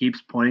 John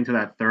keeps pointing to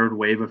that third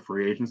wave of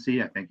free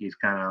agency. I think he's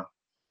kind of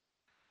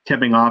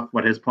tipping off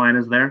what his plan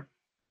is there.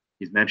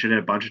 He's mentioned it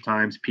a bunch of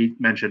times. Pete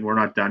mentioned we're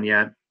not done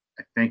yet.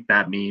 I think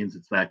that means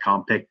it's that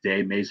comp pick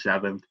day, May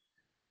 7th.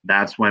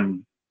 That's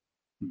when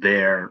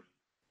that's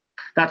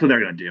what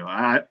they're going to do.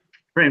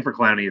 Praying for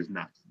Clowney is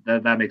nuts.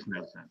 That makes no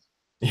sense.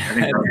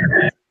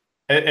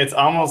 It's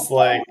almost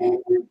like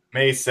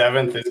May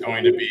 7th is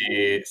going to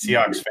be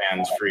Seahawks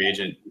fans' free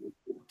agent.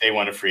 They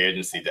want a free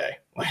agency day.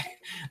 Like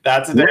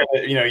that's a day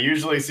that,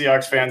 usually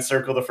Seahawks fans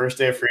circle the first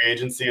day of free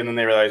agency and then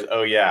they realize,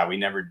 oh yeah, we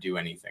never do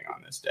anything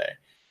on this day.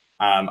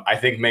 I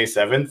think May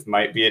 7th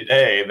might be a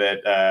day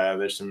that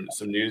there's some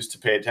news to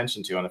pay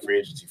attention to on the free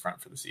agency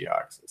front for the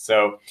Seahawks.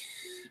 So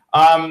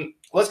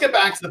let's get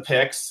back to the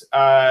picks.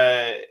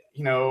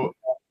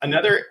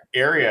 Another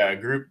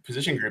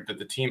position group that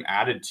the team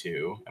added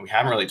to, and we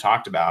haven't really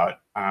talked about,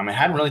 and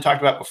hadn't really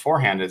talked about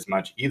beforehand as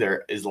much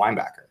either, is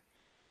linebacker.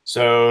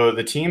 So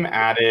the team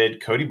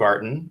added Cody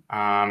Barton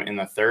in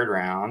the 3rd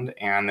round,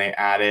 and they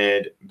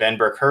added Ben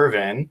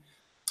Burke-Irvin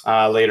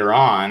later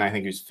on. I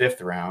think he was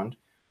 5th round.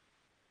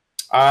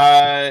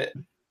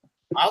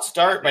 I'll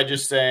start by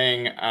just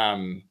saying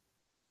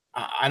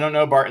I don't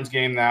know Barton's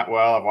game that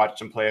well. I've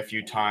watched him play a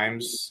few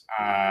times.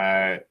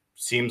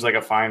 Seems like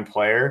a fine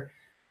player.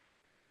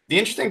 The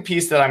interesting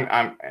piece that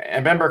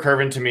and Ben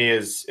Burke-Irvin to me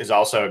is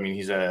also, he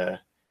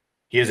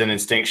is an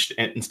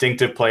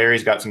instinctive player.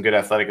 He's got some good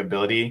athletic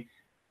ability.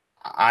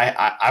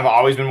 I've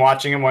always been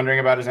watching him, wondering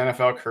about his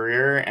NFL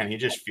career, and he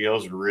just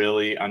feels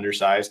really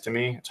undersized to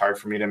me. It's hard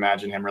for me to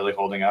imagine him really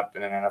holding up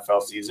in an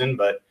NFL season,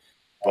 but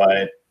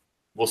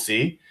we'll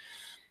see.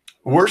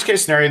 Worst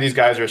case scenario, these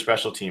guys are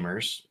special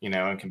teamers,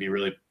 and can be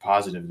really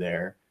positive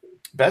there.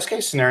 Best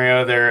case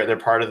scenario, they're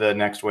part of the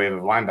next wave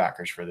of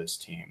linebackers for this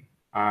team.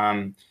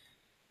 I'm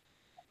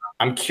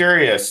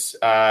curious,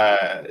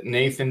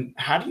 Nathan,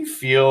 how do you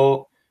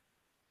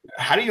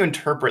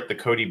interpret the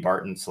Cody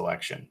Barton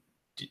selection?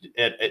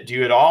 Do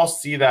you at all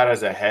see that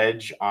as a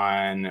hedge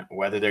on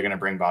whether they're going to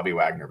bring Bobby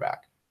Wagner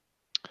back?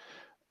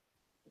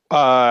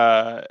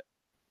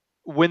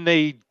 When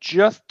they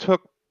just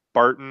took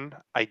Barton,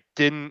 I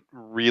didn't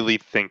really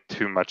think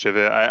too much of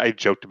it. I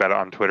joked about it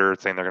on Twitter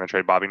saying they're going to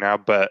trade Bobby now,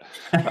 but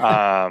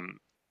I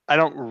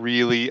don't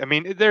really.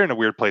 They're in a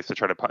weird place to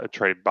try to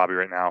trade Bobby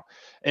right now.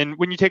 And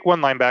when you take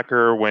one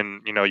linebacker, when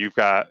you've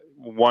got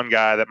one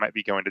guy that might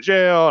be going to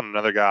jail and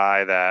another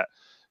guy that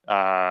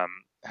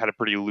had a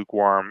pretty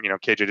lukewarm.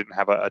 KJ didn't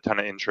have a ton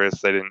of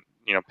interest. They didn't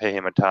pay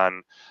him a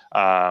ton.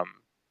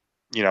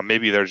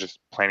 Maybe they're just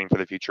planning for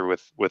the future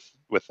with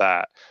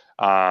that.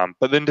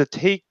 But then to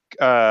take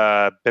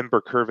Ben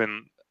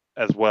Burke-Irvin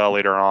as well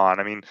later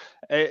on,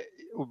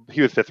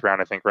 he was 5th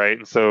round, I think, right?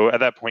 And so at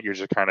that point, you're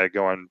just kind of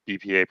going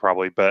BPA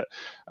probably. But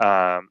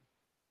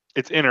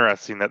it's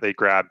interesting that they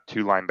grabbed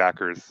 2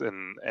 linebackers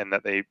and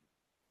that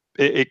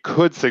it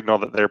could signal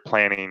that they're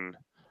planning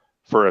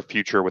for a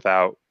future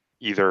without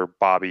either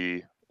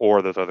Bobby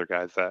or those other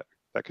guys that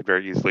could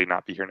very easily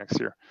not be here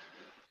next year.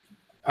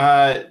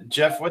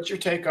 Jeff, what's your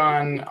take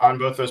on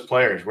both those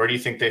players? Where do you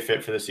think they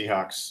fit for the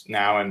Seahawks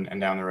now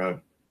and down the road?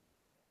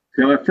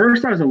 So at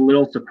first I was a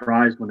little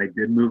surprised when they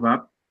did move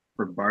up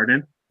for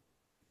Barton.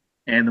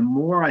 And the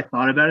more I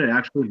thought about it, it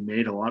actually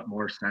made a lot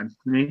more sense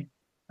to me.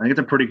 I think it's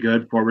a pretty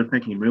good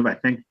forward-thinking move. I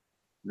think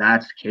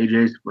that's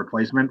KJ's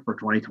replacement for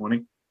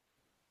 2020.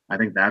 I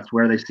think that's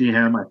where they see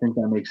him. I think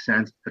that makes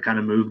sense, the kind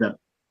of move that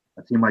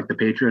it seemed like the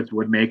Patriots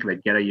would make.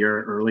 They'd get a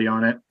year early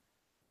on it.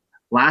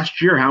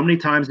 Last year, how many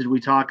times did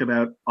we talk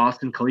about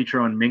Austin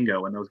Calitro and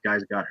Mingo when those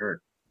guys got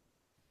hurt?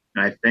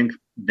 And I think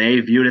they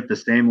viewed it the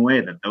same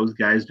way, that those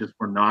guys just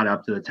were not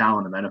up to the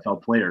talent of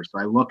NFL players. So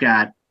I look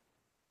at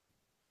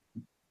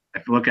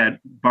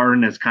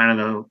Barton as kind of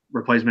the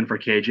replacement for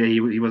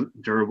KJ. He was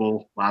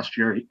durable last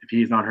year. If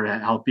he's not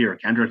healthy or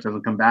Kendricks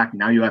doesn't come back,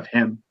 now you have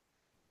him.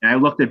 And I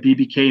looked at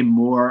BBK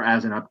more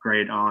as an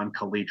upgrade on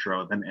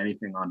Calitro than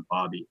anything on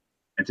Bobby.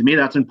 And to me,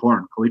 that's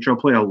important. Calitro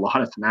played a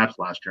lot of snaps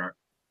last year.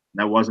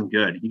 That wasn't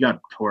good. He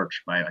got torched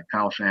by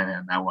Kyle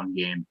Shanahan that one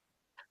game.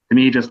 To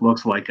me, he just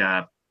looks like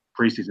a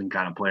preseason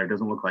kind of player.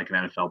 Doesn't look like an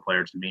NFL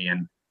player to me.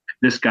 And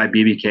this guy,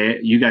 BBK,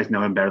 you guys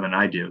know him better than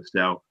I do.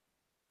 So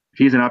if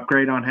he's an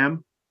upgrade on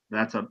him,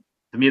 to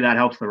me, that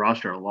helps the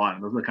roster a lot.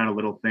 And those are the kind of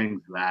little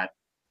things that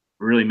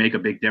really make a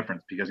big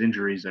difference because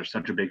injuries are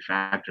such a big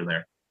factor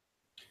there.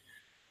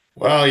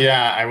 Well,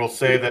 yeah, I will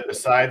say that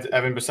besides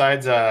adding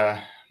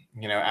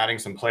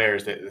some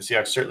players, the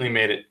Seahawks certainly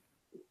made it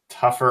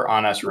tougher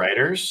on us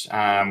writers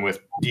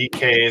with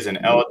DKs and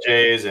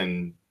LJs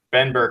and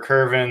Ben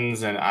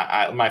Burke-Irvins,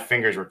 and my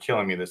fingers were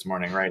killing me this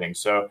morning writing.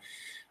 So,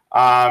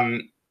 I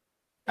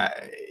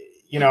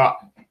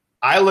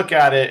look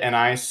at it and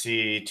I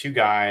see 2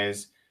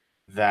 guys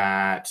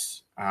that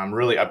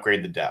really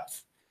upgrade the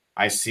depth.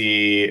 I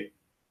see,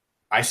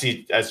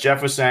 as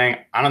Jeff was saying,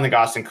 I don't think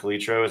Austin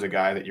Calitro is a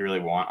guy that you really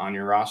want on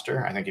your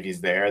roster. I think if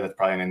he's there, that's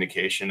probably an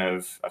indication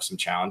of some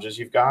challenges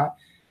you've got.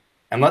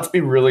 And let's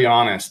be really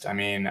honest. I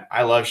mean,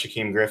 I love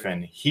Shaquem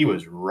Griffin. He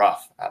was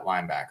rough at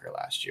linebacker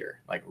last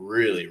year, like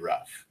really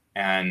rough.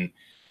 And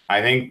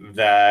I think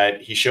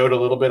that he showed a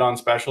little bit on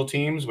special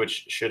teams,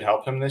 which should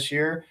help him this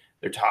year.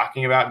 They're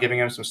talking about giving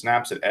him some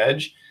snaps at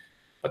edge.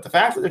 But the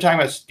fact that they're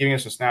talking about giving him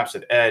some snaps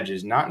at edge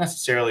is not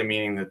necessarily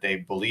meaning that they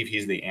believe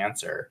he's the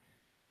answer.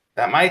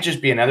 That might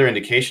just be another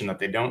indication that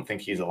they don't think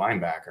he's a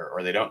linebacker,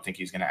 or they don't think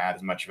he's going to add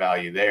as much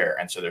value there.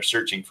 And so they're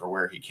searching for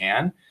where he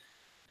can.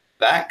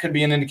 That could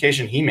be an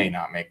indication he may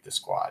not make the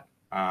squad.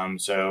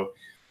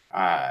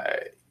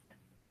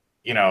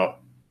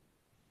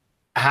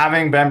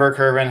 Having Ben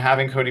Burke-Irvin,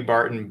 having Cody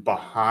Barton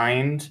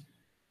behind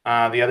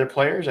the other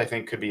players, I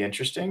think could be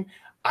interesting.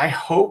 I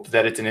hope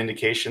that it's an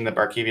indication that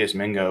Barkevious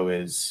Mingo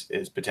is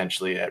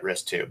potentially at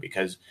risk too,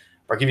 because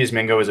Barkevious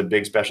Mingo was a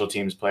big special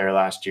teams player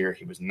last year.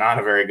 He was not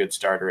a very good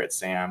starter at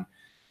Sam.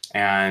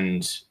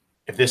 And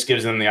if this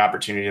gives them the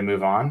opportunity to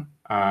move on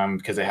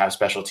because they have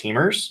special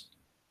teamers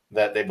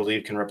that they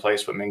believe can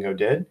replace what Mingo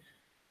did,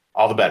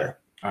 all the better.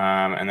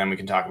 And then we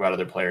can talk about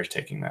other players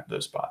taking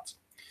those spots.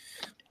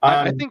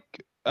 I think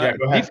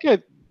these guys,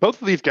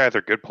 both of these guys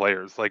are good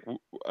players. Like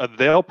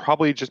they'll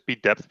probably just be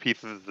depth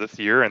pieces this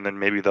year, and then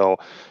maybe they'll,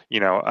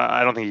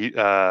 I don't think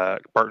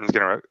Barton's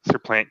going to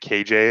supplant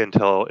KJ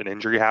until an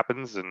injury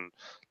happens, and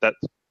that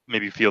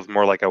maybe feels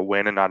more like a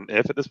win and not an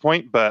if at this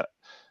point. But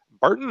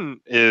Barton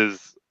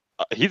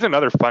he's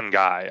another fun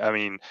guy. I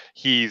mean,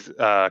 he's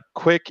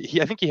quick.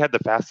 I think he had the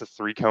fastest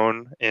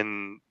 3-cone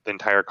in the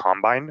entire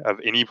combine of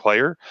any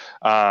player.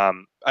 I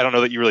don't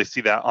know that you really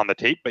see that on the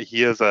tape, but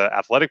he is an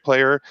athletic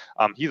player.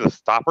 He's a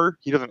stopper.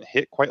 He doesn't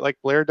hit quite like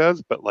Blair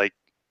does, but like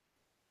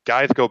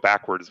guys go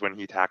backwards when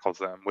he tackles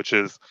them, which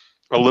is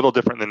a little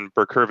different than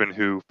Burke-Irvin,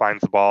 who finds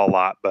the ball a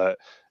lot, but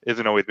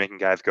isn't always making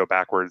guys go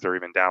backwards or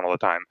even down all the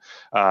time.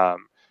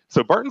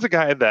 So Barton's a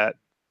guy that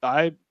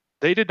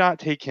they did not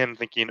take him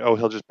thinking, oh,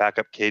 he'll just back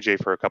up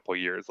KJ for a couple of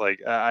years.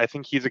 Like, I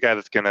think he's a guy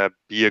that's going to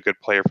be a good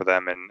player for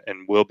them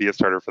and will be a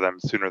starter for them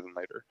sooner than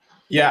later.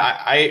 Yeah,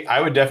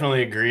 I would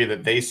definitely agree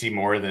that they see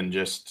more than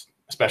just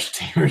a special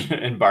teamer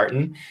in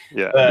Barton.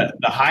 Yeah.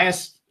 The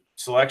highest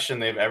selection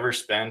they've ever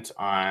spent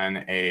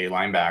on a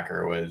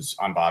linebacker was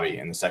on Bobby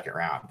in the second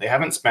round. They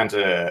haven't spent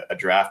a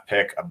draft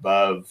pick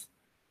above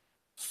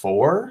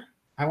 4,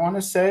 I want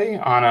to say,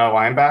 on a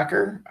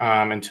linebacker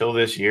until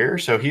this year.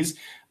 So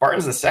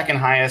Barton's the second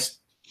highest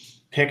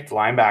picked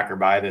linebacker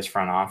by this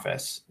front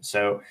office.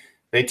 So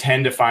they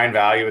tend to find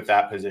value at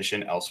that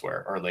position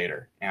elsewhere or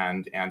later.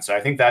 And so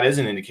I think that is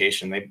an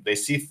indication they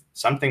see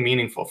something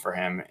meaningful for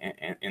him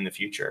in the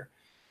future.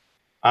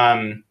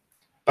 But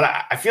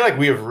I feel like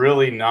we have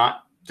really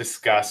not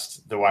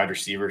discussed the wide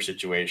receiver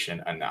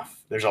situation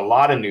enough. There's a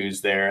lot of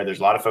news there. There's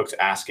a lot of folks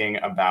asking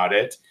about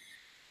it.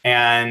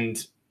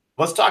 And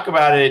let's talk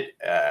about it,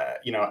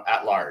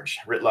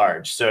 writ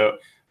large. So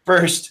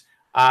first,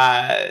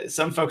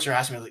 some folks are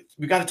asking me, like,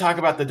 we got to talk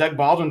about the Doug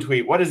Baldwin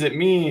tweet. What does it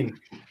mean?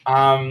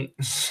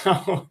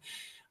 So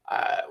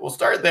we'll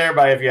start there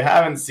by, if you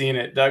haven't seen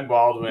it, Doug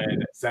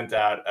Baldwin sent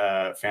out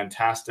a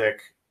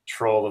fantastic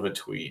troll of a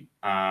tweet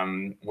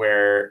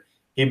where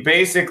he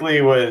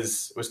basically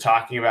was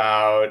talking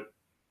about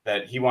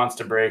that he wants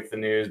to break the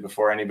news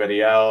before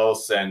anybody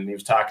else. And he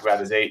was talking about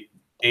his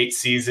eight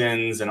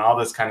seasons and all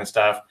this kind of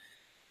stuff.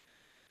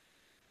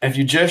 And if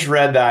you just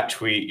read that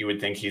tweet, you would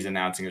think he's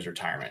announcing his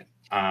retirement.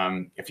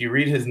 If you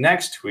read his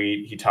next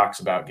tweet, he talks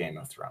about Game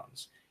of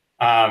Thrones.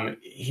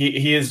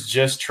 He is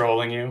just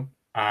trolling you.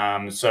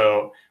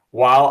 So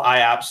while I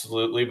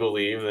absolutely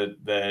believe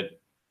that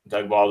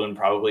Doug Baldwin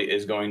probably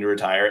is going to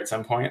retire at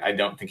some point, I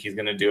don't think he's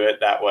going to do it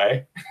that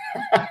way.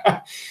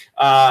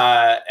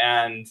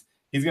 And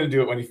he's going to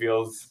do it when he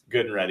feels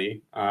good and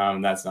ready.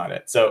 That's not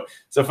it. So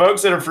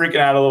folks that are freaking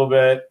out a little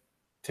bit,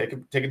 take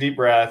a deep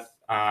breath.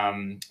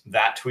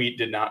 That tweet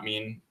did not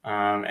mean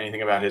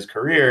anything about his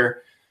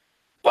career,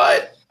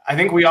 but I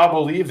think we all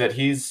believe that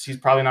he's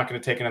probably not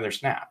going to take another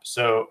snap.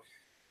 So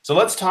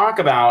let's talk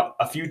about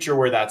a future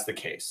where that's the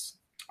case.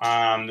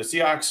 The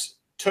Seahawks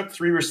took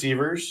 3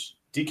 receivers: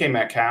 DK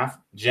Metcalf,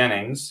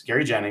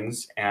 Gary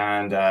Jennings,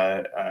 and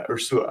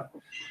Ursua.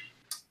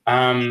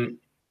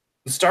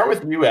 Let's start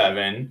with you,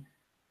 Evan.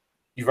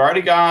 You've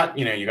already got,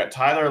 you got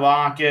Tyler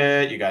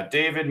Lockett, you got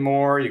David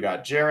Moore, you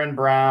got Jaron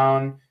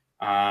Brown,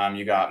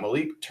 you got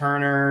Malik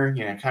Turner,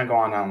 kind of go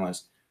on down the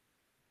list.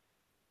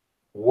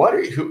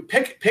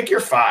 Pick your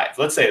 5.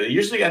 Let's say they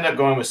usually end up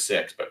going with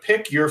 6, but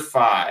pick your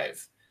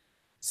 5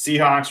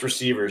 Seahawks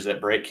receivers that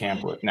break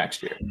camp with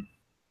next year.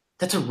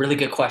 That's a really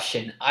good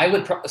question. I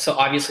would so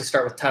obviously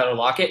start with Tyler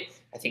Lockett.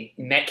 I think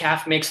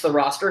Metcalf makes the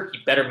roster. He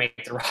better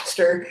make the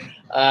roster.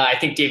 I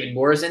think David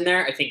Moore is in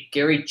there. I think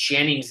Gary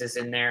Jennings is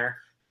in there.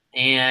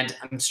 And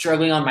I'm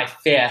struggling on my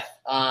 5th.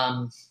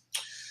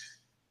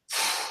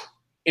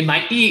 It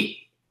might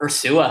be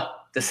Ursua,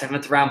 the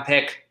 7th round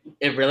pick.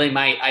 It really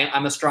might.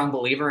 I'm a strong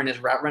believer in his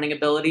route running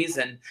abilities,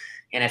 and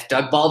if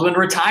Doug Baldwin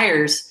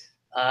retires,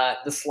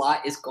 the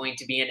slot is going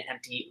to be an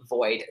empty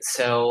void.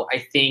 So I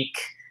think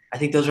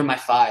those are my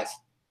 5.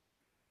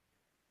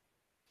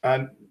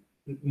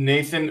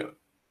 Nathan,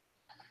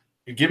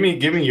 give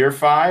me your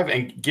 5,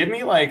 and give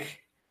me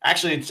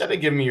actually, instead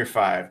of giving me your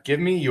 5, give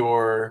me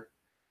your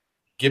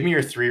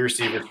 3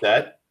 receiver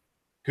set.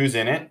 Who's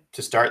in it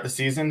to start the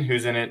season?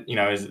 Who's in it?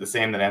 Is it the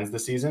same that ends the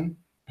season?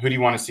 Who do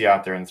you want to see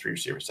out there in the 3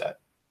 receiver set?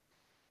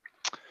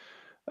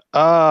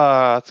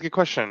 That's a good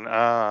question.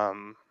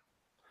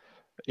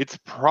 It's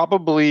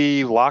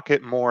probably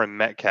Lockett, Moore, and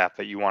Metcalf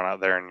that you want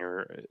out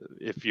there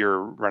if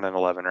you're running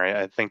 11, right?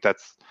 I think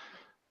that's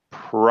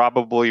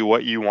probably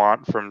what you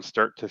want from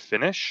start to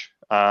finish.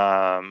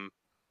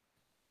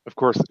 Of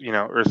course,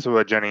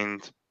 Ursula,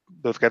 Jennings,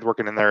 those guys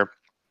working in there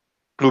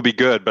will be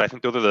good, but I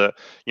think those are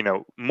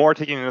Moore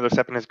taking another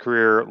step in his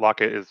career.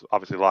 Lockett is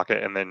obviously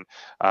Lockett, and then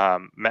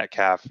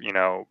Metcalf,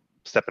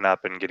 stepping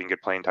up and getting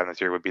good playing time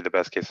this year would be the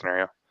best case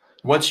scenario.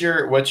 What's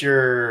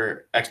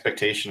your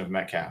expectation of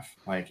Metcalf?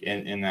 Like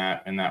in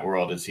that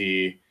world, is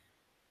he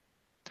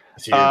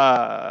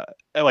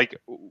like,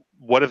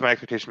 what is my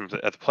expectation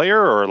as a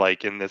player, or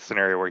like in this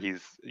scenario where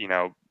he's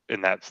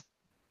in that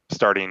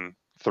starting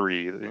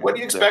 3? What do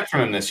you expect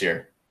from him this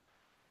year?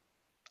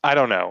 I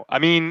don't know. I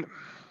mean,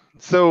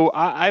 so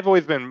I've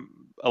always been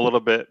a little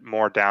bit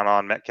more down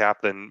on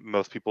Metcalf than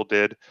most people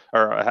did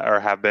or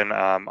have been.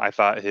 I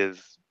thought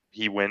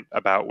he went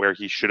about where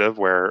he should have,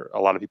 where a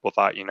lot of people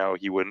thought,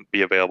 he wouldn't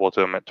be available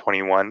to him at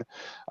 21.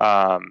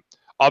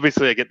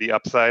 Obviously, I get the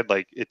upside.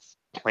 Like, it's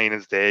plain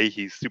as day.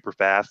 He's super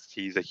fast.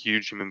 He's a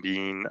huge human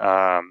being.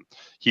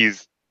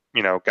 He's,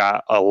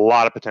 got a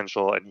lot of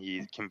potential, and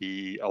he can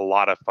be a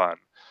lot of fun.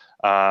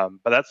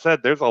 But that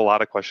said, there's a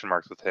lot of question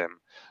marks with him.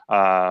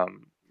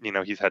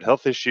 He's had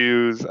health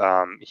issues.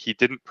 He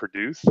didn't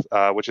produce,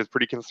 which is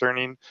pretty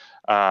concerning.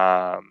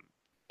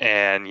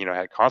 And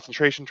had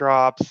concentration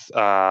drops.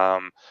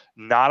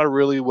 Not a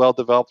really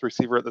well-developed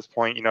receiver at this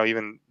point.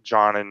 Even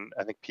John and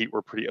I think Pete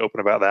were pretty open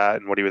about that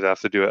and what he was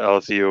asked to do at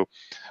LSU.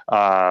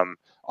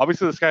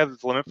 Obviously, the sky's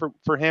the limit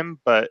for him,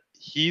 but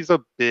he's a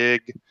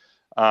big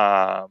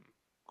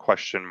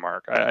question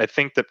mark. I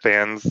think that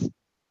fans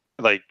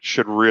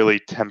should really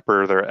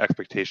temper their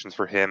expectations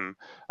for him,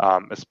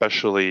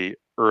 especially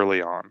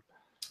early on.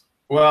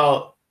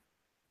 Well,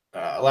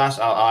 I'll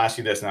ask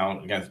you this, and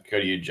I'll go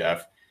to you,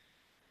 Jeff.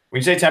 When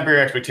you say temper your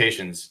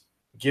expectations,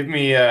 give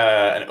me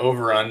an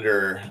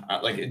over/under.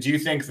 Do you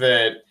think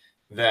that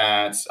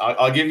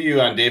I'll give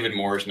you on David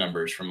Moore's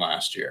numbers from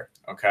last year?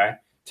 Okay,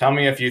 tell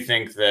me if you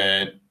think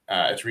that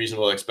it's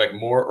reasonable to expect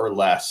more or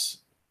less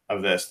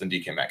of this than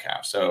DK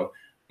Metcalf. So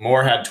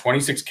Moore had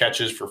 26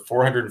 catches for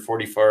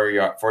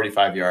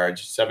 445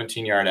 yards,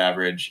 17-yard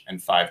average,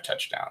 and 5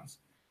 touchdowns.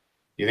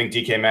 Do you think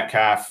DK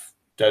Metcalf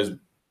does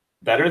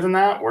better than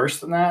that, worse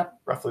than that,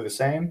 roughly the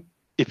same?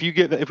 If we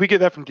get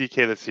that from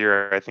DK this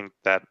year, I think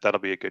that'll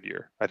be a good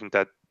year. I think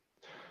that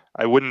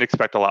I wouldn't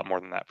expect a lot more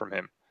than that from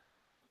him.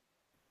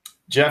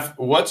 Jeff,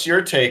 what's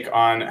your take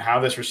on how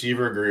this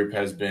receiver group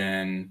has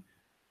been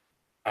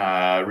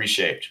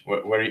reshaped?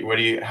 How are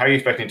you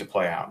expecting it to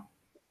play out?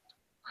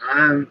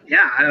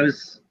 Yeah, I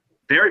was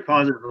very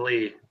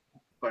positively,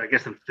 but I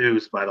guess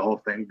enthused by the whole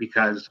thing,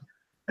 because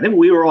I think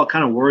we were all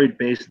kind of worried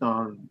based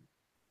on,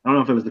 I don't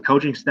know if it was the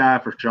coaching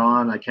staff or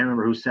John, I can't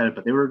remember who said it,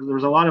 but there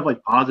was a lot of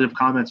positive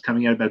comments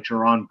coming out about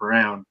Jaron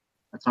Brown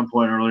at some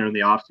point earlier in the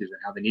offseason,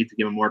 how they need to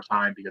give him more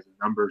time because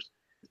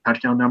his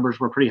touchdown numbers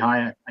were pretty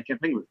high. I can't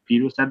think it was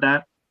Pete who said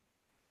that.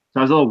 So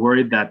I was a little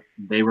worried that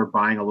they were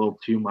buying a little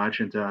too much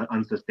into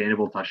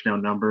unsustainable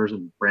touchdown numbers,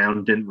 and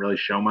Brown didn't really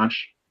show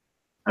much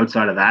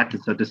outside of that.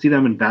 And so to see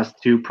them invest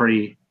 2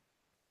 pretty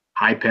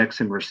high picks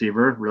in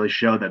receiver really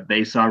showed that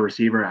they saw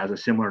receiver as a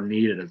similar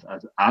need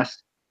as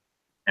us,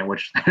 and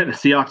which the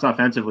Seahawks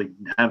offensively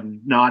have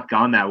not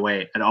gone that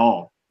way at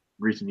all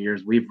in recent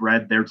years. We've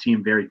read their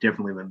team very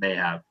differently than they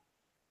have.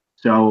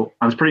 So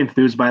I was pretty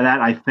enthused by that.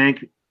 I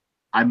think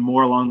I'm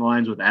more along the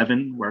lines with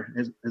Evan, where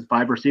his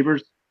 5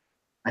 receivers.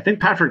 I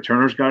think Patrick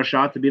Turner's got a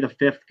shot to be the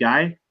 5th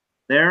guy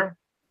there,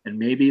 and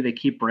maybe they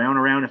keep Brown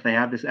around if they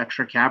have this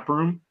extra cap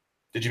room.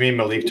 Did you mean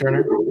Malik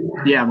Turner?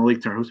 Yeah,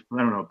 Malik Turner. I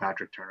don't know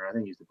Patrick Turner. I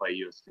think he used to play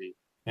USC.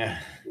 Yeah.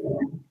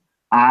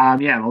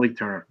 Yeah, Malik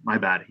Turner. My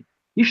bad.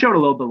 He showed a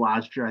little bit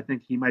last year. I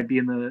think he might be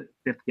in the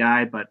 5th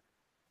guy, but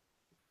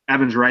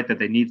Evan's right that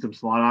they need some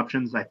slot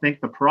options. I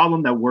think the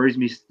problem that worries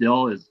me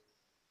still is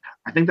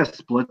I think the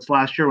splits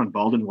last year when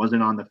Baldwin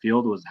wasn't on the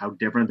field was how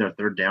different their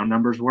third down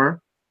numbers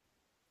were.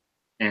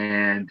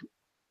 And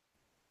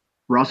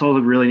Russell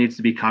really needs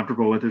to be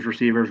comfortable with his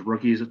receivers.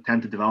 Rookies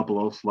tend to develop a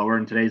little slower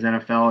in today's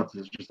NFL.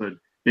 It's just a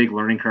big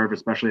learning curve,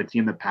 especially a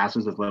team that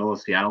passes as little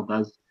as Seattle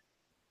does.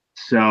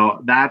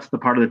 So that's the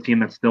part of the team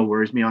that still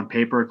worries me on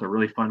paper. It's a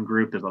really fun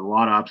group. There's a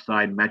lot of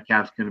upside.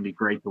 Metcalf's going to be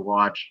great to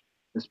watch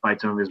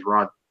despite some of his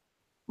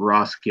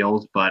raw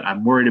skills. But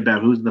I'm worried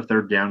about who's the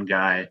third down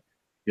guy,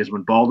 because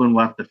when Baldwin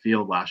left the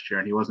field last year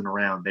and he wasn't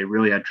around, they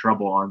really had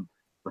trouble on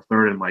the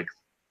third and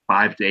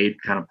 5 to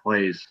 8 kind of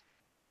plays.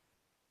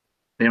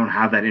 they don't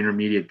have that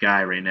intermediate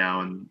guy right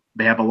now, and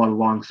they have a lot of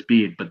long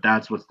speed, but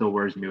that's what still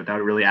worries me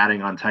without really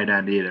adding on tight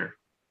end either.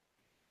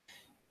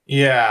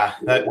 Yeah,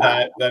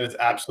 that is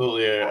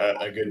absolutely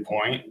a good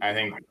point. I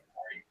think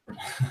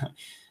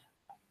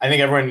I think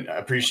everyone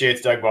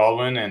appreciates Doug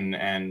Baldwin,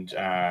 and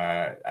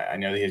I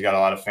know that he's got a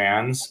lot of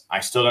fans. I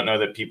still don't know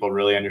that people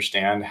really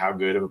understand how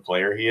good of a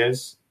player he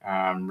is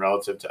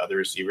relative to other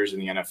receivers in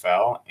the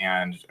NFL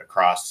and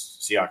across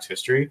Seahawks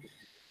history.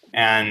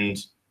 And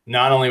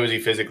not only was he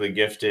physically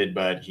gifted,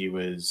 but he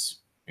was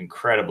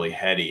incredibly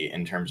heady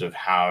in terms of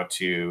how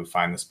to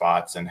find the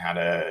spots and how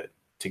to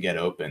get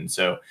open.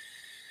 So,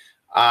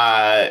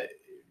 as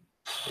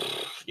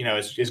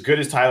good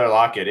as Tyler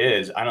Lockett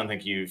is, I don't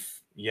think you've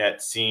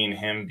yet seen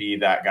him be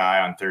that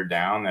guy on third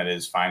down that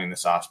is finding the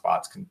soft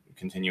spots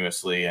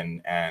continuously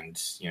and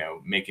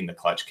making the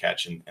clutch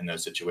catch in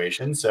those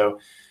situations. So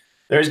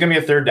there's going to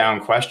be a third down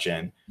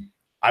question.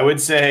 I would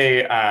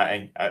say,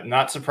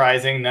 not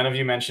surprising, none of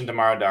you mentioned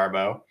Amara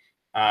Darboh,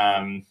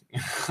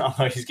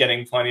 although he's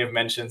getting plenty of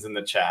mentions in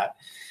the chat.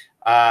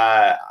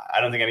 I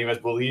don't think any of us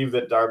believe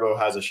that Darboh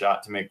has a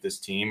shot to make this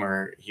team,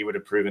 or he would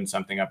have proven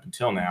something up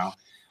until now.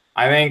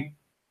 I think,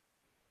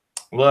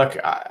 look,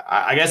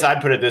 I guess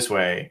I'd put it this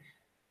way.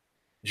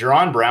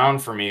 Jaron Brown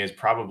for me is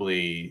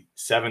probably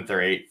 7th or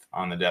 8th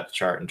on the depth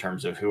chart in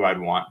terms of who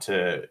I'd want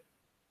to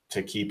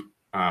keep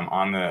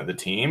on the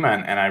team.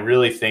 And I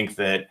really think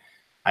that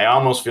I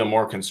almost feel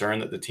more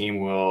concerned that the team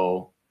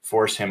will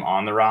force him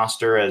on the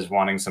roster as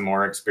wanting some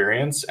more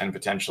experience and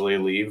potentially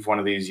leave one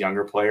of these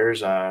younger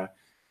players at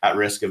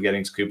risk of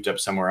getting scooped up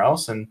somewhere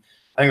else. And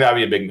I think that would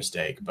be a big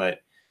mistake.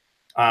 But,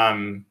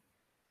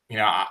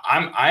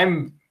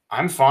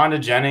 I'm fond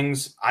of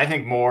Jennings. I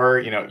think Moore,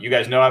 you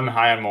guys know I'm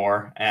high on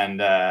Moore,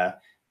 and I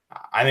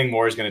think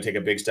Moore is going to take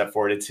a big step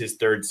forward. It's his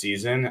 3rd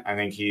season. I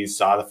think he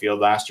saw the field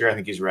last year. I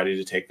think he's ready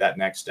to take that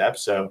next step.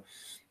 So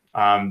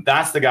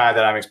that's the guy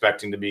that I'm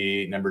expecting to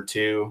be number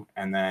 2.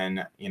 And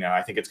then,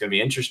 I think it's going to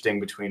be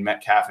interesting between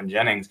Metcalf and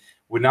Jennings.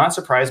 Would not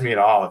surprise me at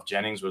all if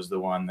Jennings was the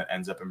one that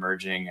ends up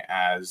emerging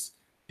as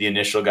the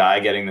initial guy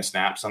getting the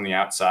snaps on the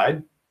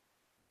outside.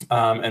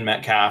 And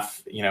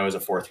Metcalf, is a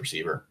 4th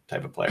receiver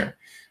type of player.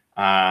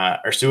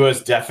 Ursua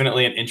is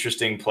definitely an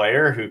interesting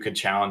player who could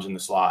challenge in the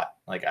slot.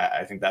 Like,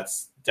 I think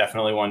that's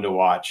definitely one to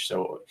watch.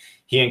 So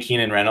he and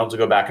Keenan Reynolds will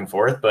go back and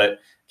forth, but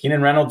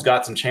Keenan Reynolds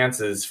got some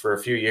chances for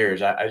a few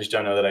years. I just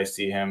don't know that I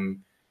see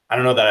him. I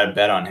don't know that I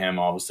bet on him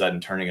all of a sudden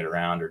turning it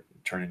around or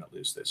turning it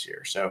loose this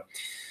year. So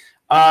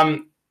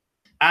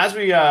as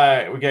we're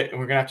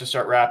going to have to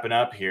start wrapping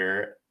up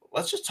here,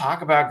 let's just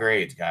talk about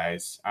grades,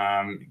 guys.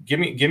 Give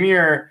me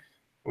your,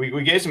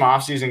 we gave some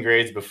off-season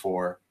grades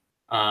before.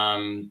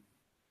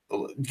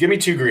 Give me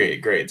 2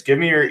 grades. Give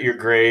me your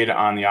grade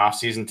on the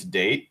offseason to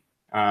date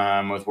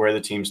with where the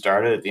team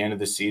started at the end of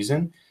the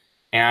season.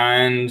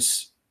 And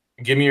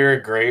give me your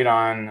grade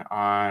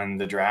on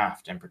the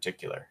draft in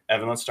particular.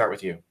 Evan, let's start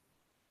with you.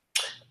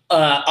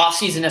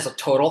 Offseason as a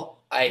total,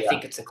 I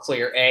think it's a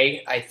clear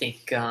A. I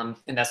think, and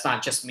that's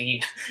not just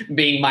me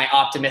being my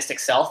optimistic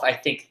self. I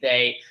think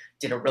they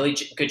did a really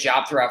good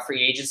job throughout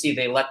free agency.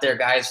 They let their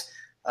guys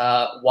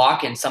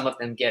walk, and some of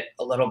them get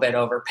a little bit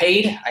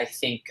overpaid. I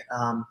think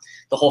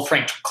the whole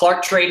Frank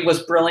Clark trade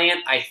was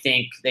brilliant. I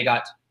think they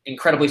got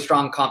incredibly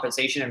strong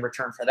compensation in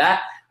return for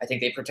that. I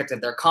think they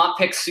protected their comp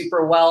picks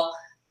super well,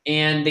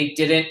 and they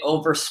didn't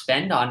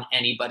overspend on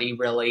anybody,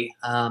 really.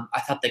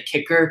 I thought the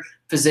kicker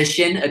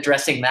position,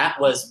 addressing that,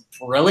 was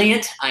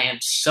brilliant. I am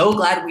so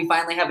glad we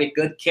finally have a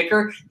good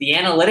kicker. The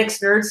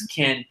analytics nerds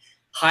can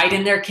hide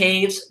in their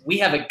caves. We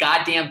have a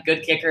goddamn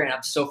good kicker, and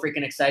I'm so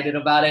freaking excited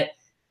about it.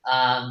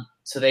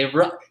 So they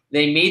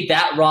made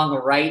that wrong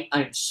right.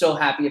 I'm so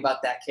happy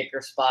about that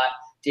kicker spot.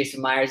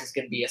 Jason Myers is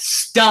going to be a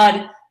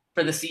stud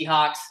for the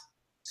Seahawks.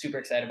 Super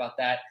excited about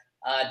that.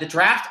 The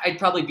draft, I'd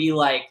probably be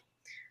like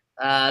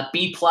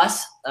B+.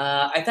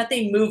 I thought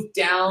they moved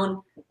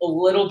down a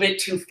little bit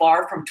too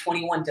far from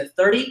 21 to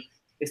 30.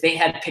 If they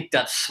had picked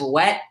up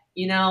Sweat,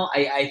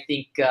 I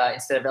think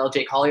instead of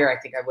LJ Collier, I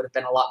think I would have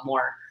been a lot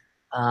more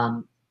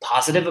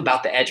positive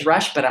about the edge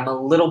rush, but I'm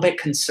a little bit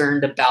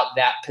concerned about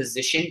that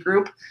position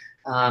group.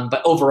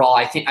 But overall,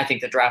 I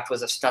think the draft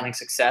was a stunning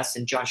success,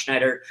 and John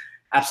Schneider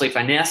absolutely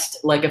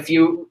finessed like a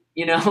few,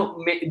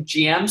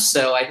 GMs.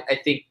 So I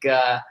think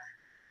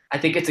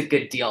it's a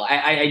good deal.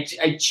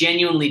 I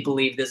genuinely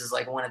believe this is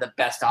like one of the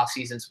best off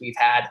seasons we've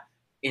had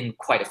in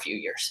quite a few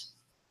years.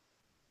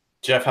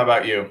 Jeff, how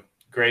about you?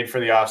 Grade for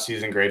the off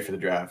season, grade for the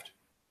draft.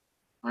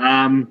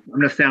 I'm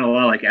going to sound a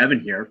lot like Evan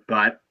here,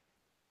 but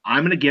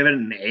I'm going to give it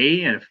an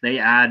A. And if they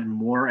add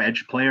more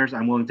edge players,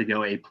 I'm willing to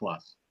go A+.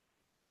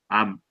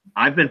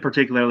 I've been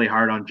particularly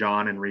hard on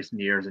John in recent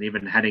years, and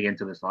even heading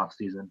into this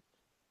offseason.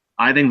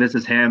 I think this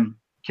is him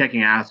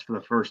kicking ass for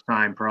the first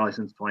time probably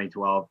since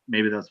 2012,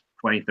 maybe that's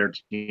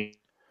 2013.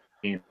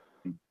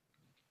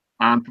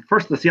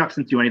 First, the Seahawks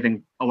didn't do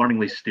anything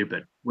alarmingly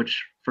stupid,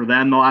 which for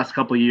them the last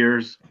couple of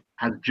years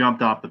has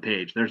jumped off the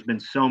page. There's been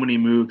so many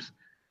moves,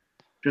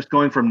 just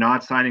going from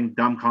not signing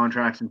dumb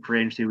contracts in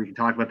free agency. We can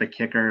talk about the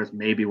kicker as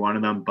maybe one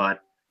of them,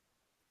 but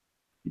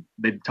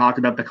They talked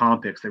about the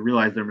comp picks. They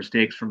realized their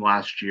mistakes from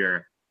last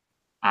year.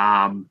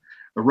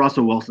 The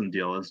Russell Wilson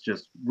deal is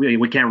just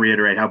we can't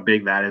reiterate how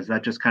big that is.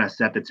 That just kind of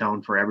set the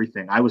tone for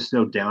everything. I was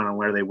so down on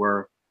where they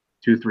were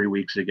 2-3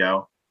 weeks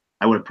ago.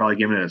 I would have probably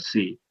given it a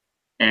C.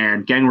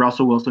 And getting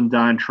Russell Wilson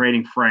done,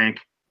 trading Frank.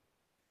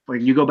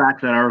 Like you go back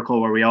to that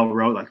article where we all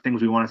wrote like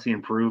things we want to see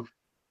improve.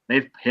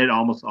 They've hit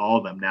almost all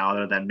of them now,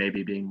 other than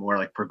maybe being more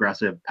like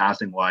progressive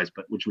passing wise,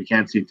 but which we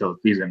can't see until the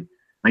season.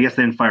 I guess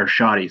they didn't fire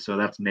Shoddy, so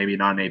that's maybe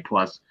not an A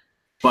plus.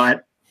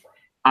 But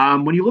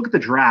when you look at the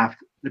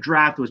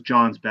draft was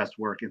John's best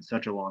work in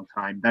such a long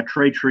time. That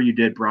trade tree you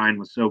did, Brian,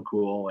 was so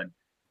cool. And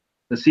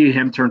to see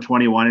him turn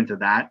 21 into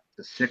that,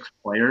 to 6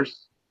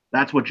 players,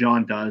 that's what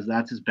John does.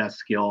 That's his best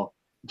skill.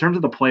 In terms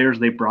of the players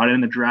they brought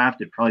in the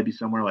draft, it'd probably be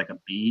somewhere like a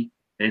B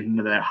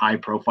into that high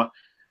profile.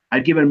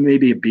 I'd give it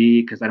maybe a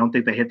B because I don't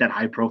think they hit that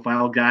high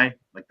profile guy,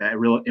 like that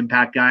real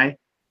impact guy.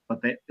 But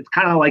it's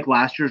kind of like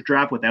last year's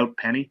draft without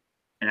Penny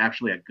and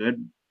actually a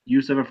good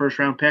use of a first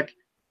round pick.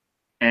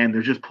 And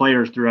there's just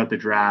players throughout the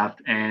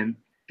draft. And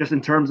just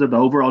in terms of the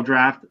overall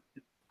draft,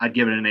 I'd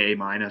give it an A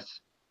minus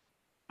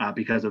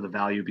because of the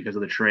value, because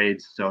of the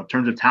trades. So in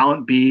terms of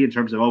talent, B. In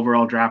terms of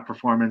overall draft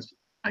performance,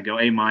 I go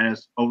A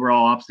minus.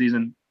 Overall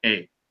offseason,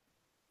 A.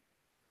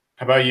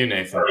 How about you,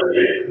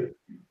 Nathan?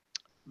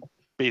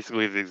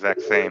 Basically the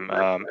exact same.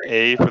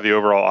 A for the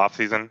overall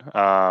offseason.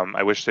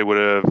 I wish they would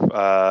have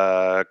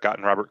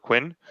gotten Robert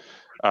Quinn.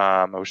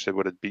 I wish they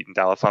would have beaten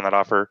Dallas on that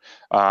offer.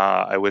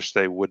 I wish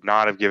they would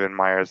not have given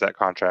Myers that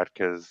contract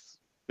because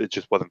it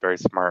just wasn't very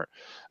smart.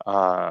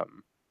 The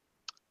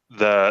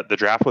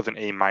draft was an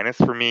A minus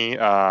for me.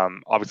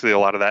 Obviously, a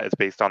lot of that is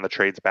based on the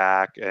trades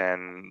back,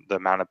 and the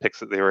amount of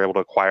picks that they were able to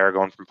acquire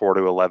going from 4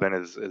 to 11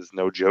 is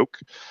no joke.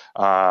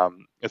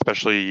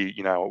 Especially,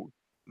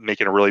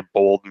 making a really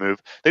bold move.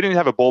 They didn't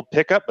have a bold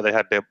pickup, but they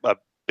had a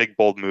big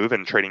bold move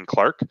in trading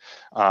Clark.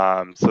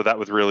 So that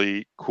was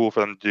really cool for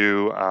them to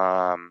do.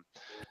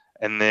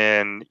 And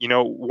then,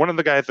 one of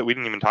the guys that we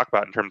didn't even talk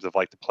about in terms of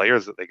like the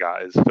players that they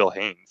got is Phil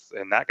Haynes.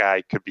 And that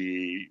guy could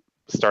be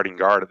starting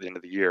guard at the end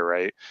of the year,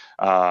 right?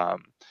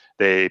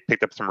 They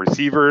picked up some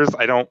receivers.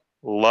 I don't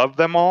love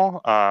them all.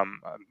 I'm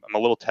a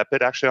little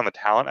tepid actually on the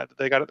talent that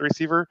they got at the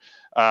receiver.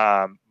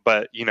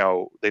 But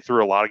they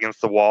threw a lot against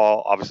the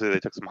wall. Obviously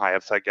they took some high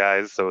upside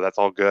guys, so that's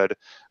all good.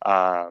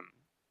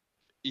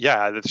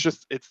 Yeah,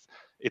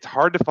 it's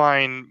hard to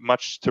find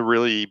much to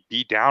really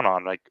beat down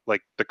on, like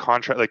the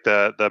contract, like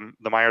the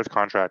Myers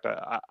contract.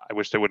 I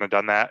wish they wouldn't have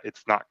done that.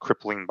 It's not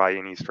crippling by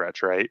any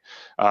stretch, right?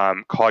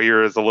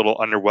 Collier is a little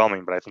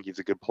underwhelming, but I think he's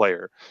a good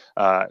player.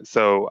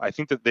 So I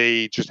think that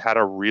they just had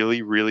a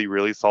really, really,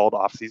 really solid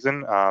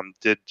offseason.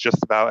 Did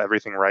just about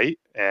everything right,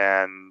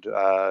 and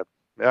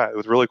yeah, it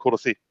was really cool to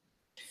see.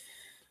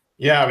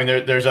 Yeah, I mean,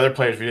 there's other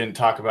players we didn't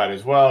talk about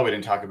as well. We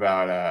didn't talk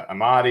about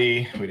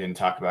Amadi. We didn't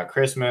talk about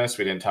Christmas.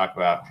 We didn't talk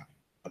about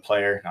the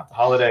player, not the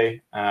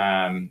holiday,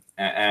 and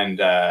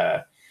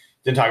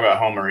didn't talk about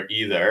Homer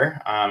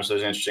either. So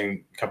there's an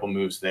interesting couple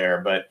moves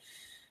there. But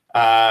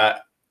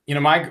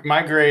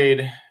my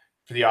grade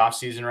for the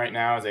offseason right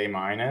now is A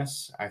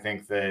minus. I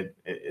think that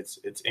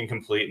it's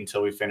incomplete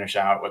until we finish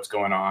out what's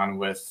going on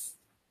with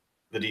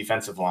the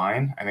defensive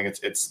line. I think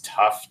it's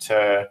tough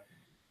to.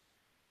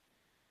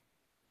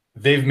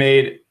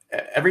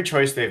 Every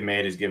choice they've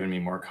made has given me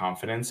more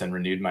confidence and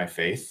renewed my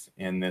faith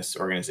in this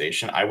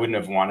organization. I wouldn't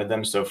have wanted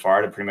them so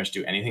far to pretty much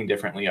do anything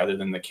differently other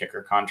than the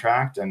kicker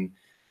contract. And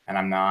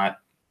I'm not,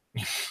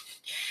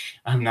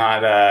 I'm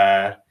not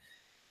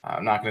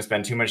going to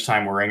spend too much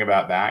time worrying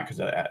about that because,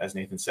 as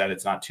Nathan said,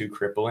 it's not too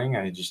crippling.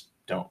 I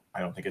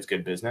don't think it's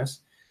good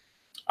business.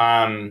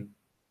 But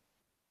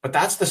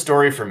that's the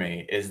story for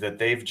me, is that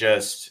they've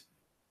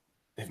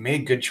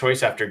made good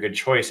choice after good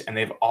choice. And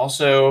they've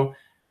also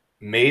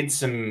made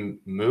some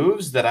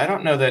moves that I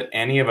don't know that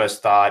any of us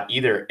thought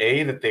either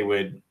A, that they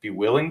would be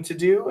willing to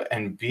do,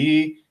 and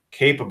B,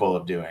 capable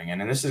of doing.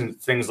 And this is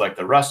things like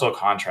the Russell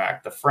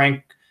contract, the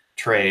Frank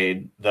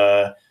trade,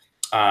 the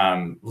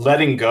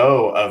letting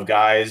go of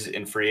guys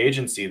in free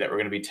agency that were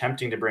going to be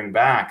tempting to bring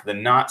back, the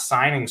not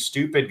signing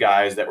stupid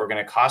guys that were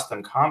going to cost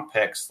them comp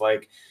picks,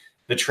 like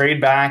the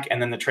trade back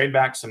and then the trade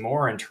back some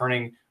more and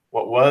turning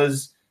what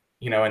was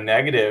a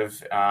negative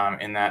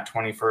in that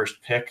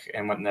 21st pick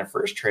and went in their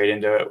first trade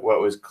into what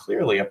was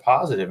clearly a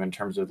positive in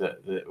terms of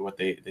what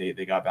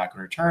they got back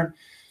in return.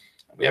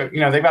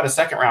 They've got a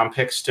second round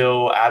pick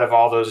still out of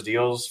all those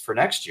deals for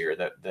next year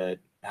that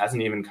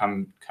hasn't even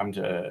come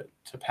to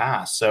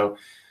pass. So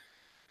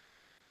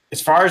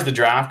as far as the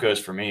draft goes,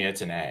 for me,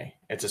 it's an A.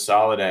 It's a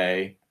solid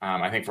A.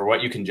 I think for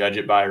what you can judge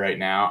it by right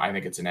now, I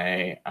think it's an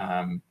A.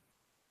 I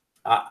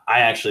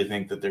actually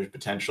think that there's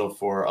potential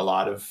for a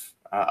lot of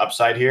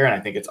upside here, and I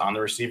think it's on the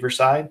receiver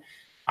side.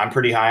 I'm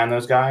pretty high on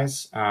those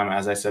guys,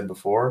 as I said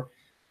before.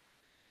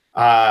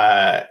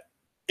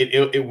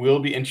 It will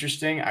be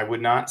interesting. I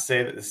would not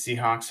say that the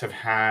Seahawks have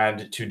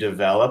had to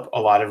develop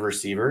a lot of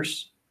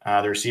receivers.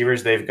 The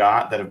receivers they've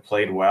got that have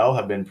played well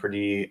have been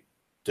pretty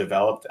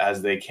developed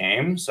as they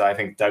came. So I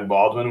think Doug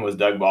Baldwin was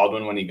Doug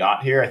Baldwin when he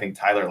got here. I think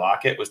Tyler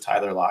Lockett was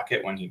Tyler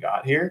Lockett when he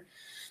got here.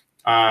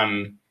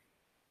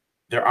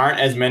 There aren't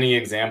as many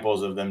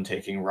examples of them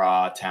taking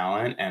raw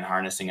talent and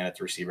harnessing it at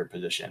the receiver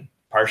position,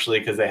 partially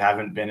because they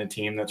haven't been a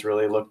team that's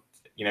really looked,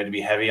 to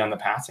be heavy on the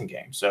passing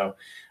game. So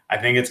I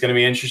think it's going to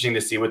be interesting to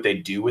see what they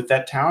do with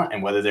that talent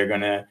and whether they're going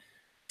to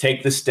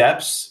take the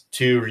steps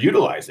to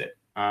utilize it,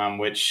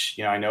 which,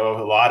 I know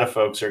a lot of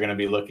folks are going to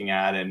be looking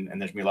at, and there's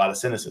going to be a lot of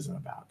cynicism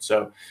about.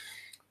 So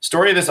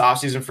story of this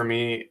offseason for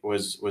me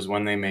was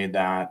when they made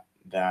that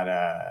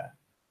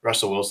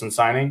Russell Wilson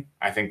signing.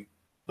 I think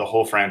the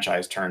whole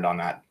franchise turned on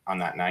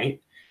that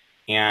night.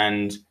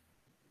 And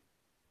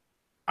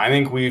I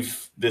think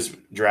this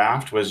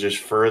draft was just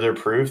further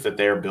proof that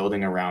they're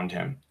building around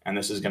him. And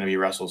this is going to be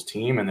Russell's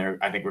team. And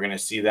I think we're going to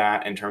see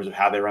that in terms of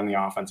how they run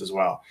the offense as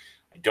well.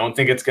 I don't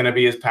think it's going to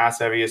be as pass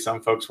heavy as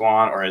some folks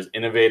want or as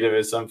innovative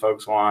as some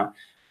folks want.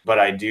 But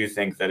I do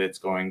think that it's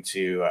going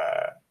to,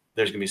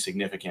 there's going to be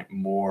significantly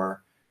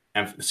more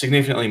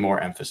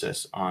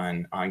emphasis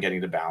on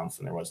getting to balance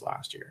than there was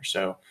last year.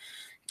 So,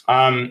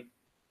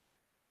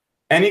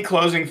 any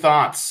closing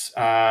thoughts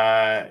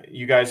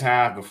you guys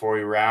have before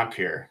we wrap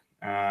here?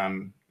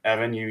 Evan,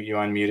 you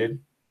unmuted.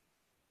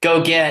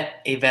 Go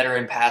get a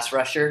veteran pass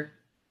rusher,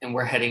 and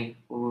we're heading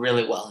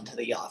really well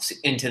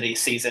into the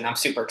season. I'm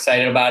super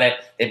excited about it.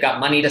 They've got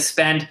money to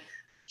spend.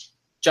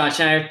 John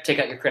Schneider, take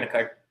out your credit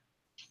card.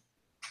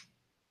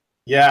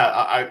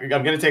 Yeah, I'm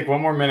going to take one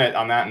more minute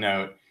on that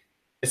note.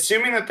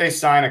 Assuming that they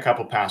sign a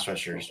couple pass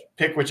rushers,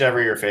 pick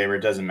whichever your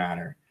favorite, doesn't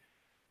matter.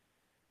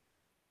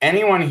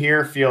 Anyone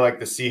here feel like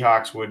the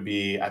Seahawks would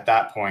be, at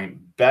that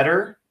point,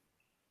 better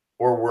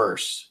or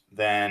worse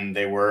than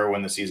they were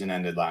when the season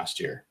ended last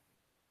year?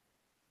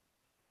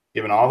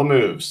 Given all the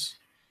moves,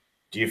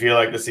 do you feel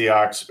like the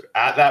Seahawks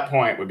at that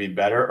point would be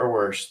better or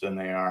worse than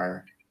they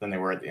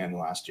were at the end of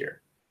last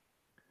year?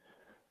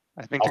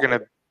 I think they're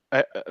going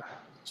to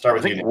start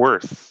with you.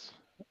 Worse.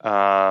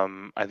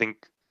 I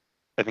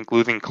think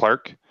losing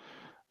Clark,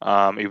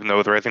 even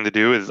though the right thing to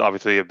do, is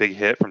obviously a big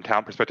hit from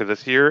talent perspective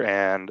this year,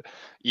 and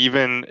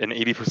even an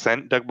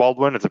 80% Doug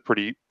Baldwin is a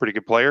pretty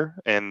good player,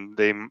 and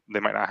they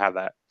might not have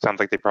that. Sounds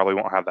like they probably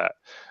won't have that,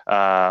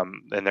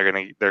 and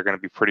they're gonna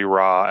be pretty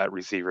raw at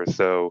receivers.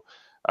 So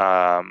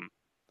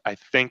I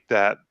think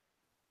that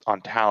on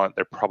talent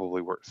they're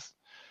probably worse.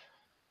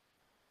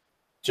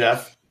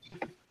 Jeff?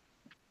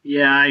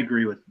 Yeah, I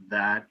agree with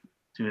that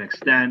to an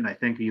extent. I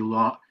think you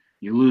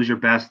lose your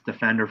best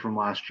defender from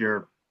last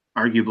year,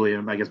 arguably,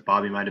 and I guess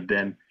Bobby might have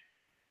been.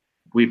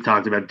 We've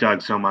talked about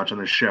Doug so much on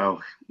this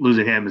show.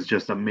 Losing him is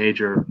just a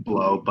major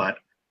blow, but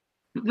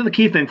the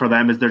key thing for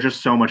them is they're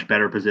just so much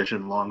better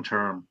positioned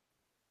long-term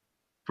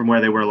from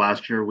where they were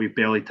last year. We've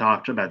barely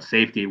talked about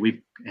safety.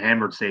 We've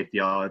hammered safety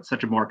all. It's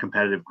such a more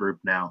competitive group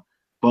now,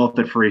 both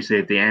at free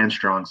safety and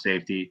strong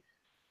safety.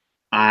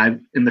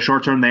 In the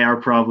short term, they are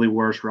probably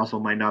worse. Russell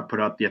might not put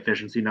up the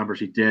efficiency numbers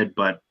he did,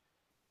 but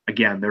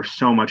again, they're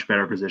so much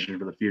better positioned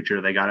for the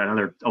future. They got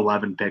another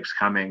 11 picks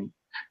coming.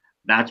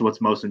 That's what's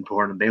most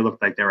important. They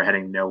looked like they were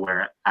heading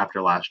nowhere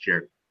after last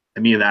year.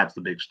 To me, that's the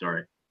big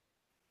story.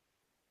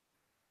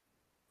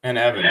 And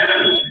Evan.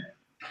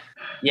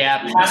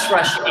 Yeah, pass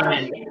rush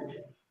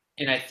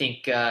and I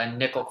think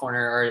nickel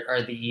corner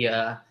are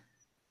the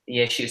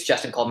issues.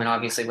 Justin Coleman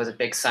obviously was a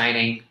big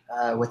signing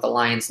with the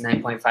Lions,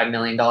 $9.5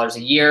 million a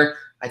year.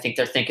 I think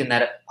they're thinking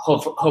that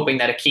hoping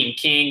that Akeem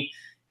King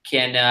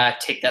can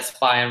take that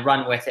spot and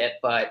run with it.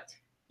 But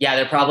yeah,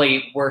 they're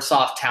probably worse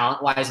off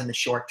talent-wise in the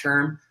short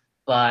term.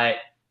 But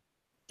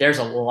there's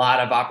a lot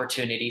of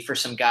opportunity for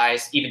some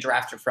guys, even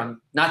drafted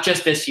from not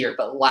just this year,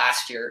 but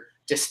last year,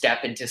 to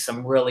step into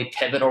some really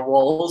pivotal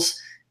roles.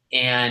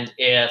 And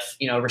if,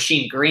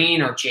 Rasheem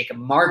Green or Jacob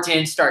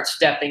Martin start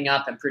stepping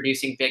up and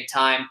producing big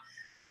time,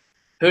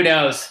 who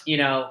knows?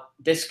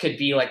 This could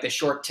be like the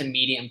short to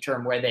medium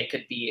term where they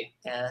could be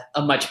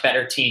a much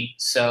better team.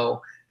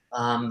 So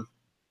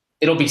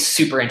it'll be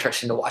super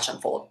interesting to watch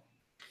unfold.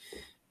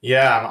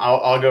 Yeah,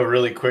 I'll go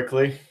really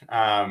quickly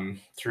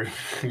through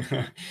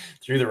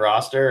through the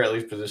roster, at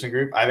least position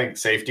group. I think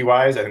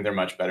safety-wise, I think they're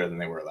much better than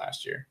they were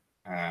last year,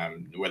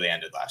 where they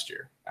ended last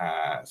year.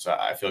 So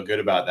I feel good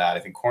about that. I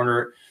think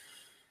corner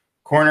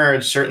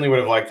certainly would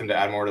have liked them to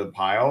add more to the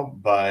pile,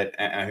 but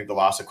and I think the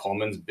loss of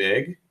Coleman's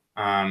big.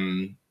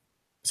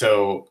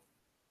 So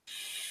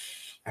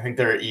I think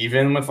they're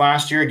even with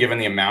last year, given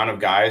the amount of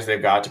guys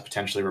they've got to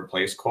potentially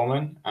replace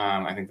Coleman.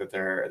 I think that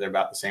they're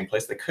about the same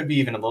place. They could be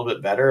even a little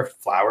bit better if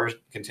Flowers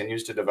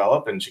continues to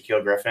develop and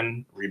Shaquille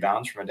Griffin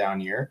rebounds from a down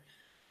year.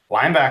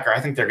 Linebacker, I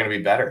think they're going to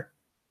be better.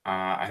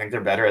 I think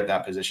they're better at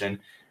that position.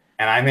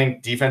 And I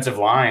think defensive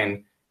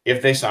line,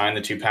 if they sign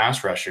the two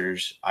pass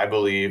rushers, I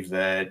believe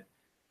that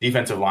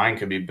defensive line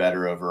could be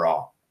better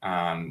overall.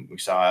 We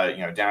saw,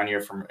 down year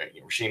from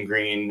Rasheem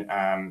Green,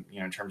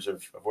 in terms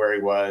of where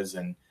he was.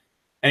 And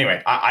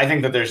anyway, I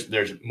think that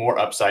there's more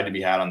upside to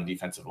be had on the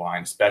defensive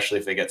line, especially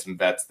if they get some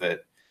vets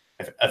that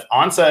if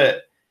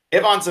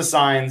Ansah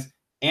signs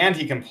and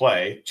he can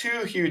play,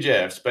 two huge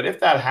ifs, but if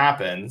that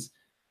happens,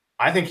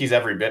 I think he's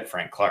every bit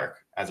Frank Clark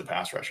as a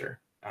pass rusher,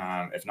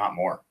 if not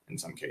more in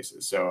some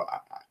cases. So,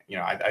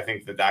 I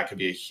think that could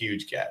be a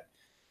huge get.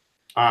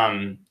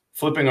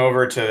 Flipping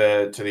over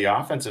to the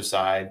offensive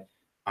side,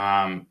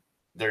 I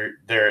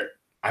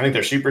think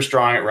they're super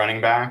strong at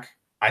running back.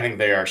 I think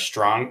they are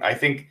strong. I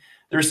think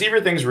the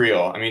receiver thing's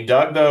real. I mean,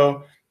 Doug,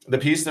 though, the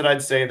piece that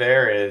I'd say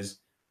there is,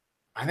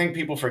 I think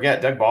people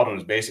forget Doug Baldwin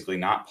was basically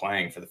not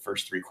playing for the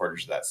first 3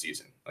 quarters of that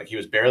season. Like, he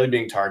was barely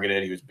being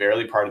targeted. He was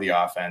barely part of the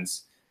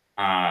offense.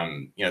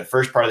 The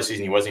first part of the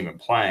season, he wasn't even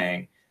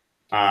playing.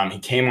 He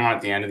came on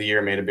at the end of the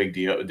year, made a big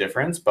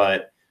difference,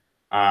 but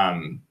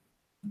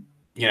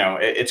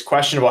it's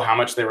questionable how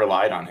much they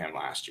relied on him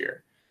last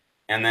year.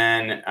 And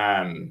then,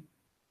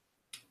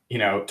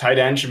 tight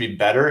end should be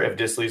better if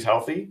Dissly's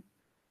healthy.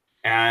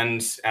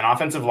 And an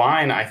offensive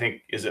line, I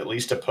think, is at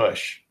least a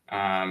push.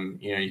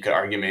 You could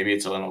argue maybe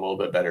it's in a little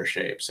bit better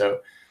shape. So,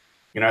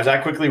 as I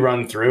quickly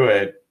run through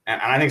it, and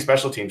I think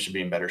special teams should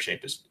be in better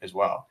shape as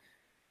well.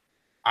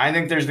 I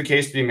think there's the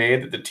case to be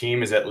made that the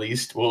team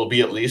will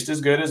be at least as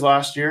good as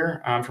last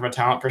year from a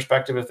talent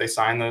perspective if they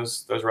sign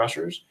those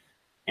rushers.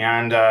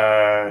 And,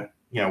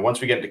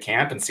 once we get into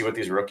camp and see what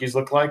these rookies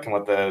look like and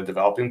what the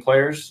developing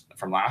players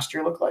from last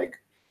year look like,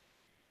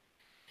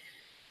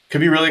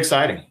 could be really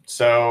exciting.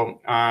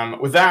 So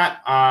with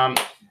that,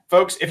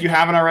 folks, if you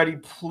haven't already,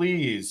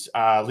 please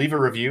leave a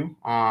review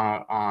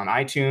on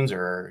iTunes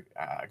or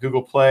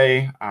Google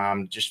Play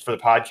just for the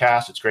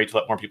podcast. It's great to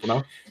let more people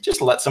know.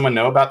 Just let someone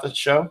know about the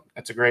show.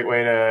 It's a great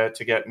way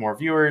to get more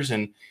viewers.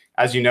 And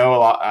as you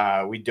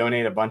know, we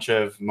donate a bunch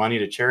of money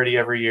to charity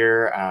every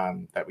year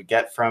that we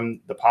get from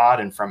the pod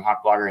and from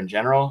Hawk Blogger in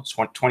general. It's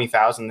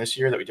 $20,000 this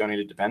year that we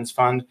donated to Ben's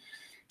fund,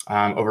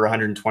 over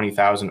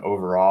 $120,000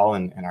 overall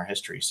in our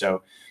history.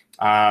 So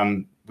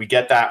we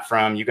get that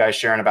from you guys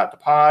sharing about the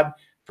pod,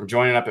 from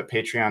joining up at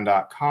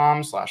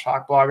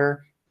patreon.com/hawkblogger.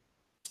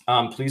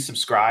 Please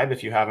subscribe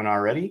if you haven't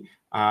already,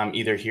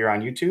 either here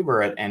on YouTube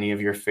or at any of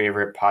your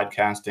favorite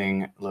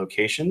podcasting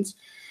locations.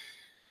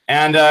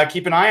 And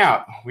keep an eye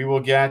out. We will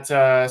get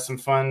some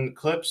fun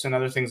clips and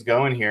other things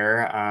going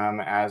here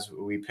as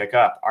we pick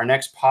up. Our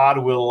next pod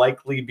will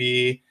likely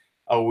be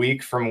a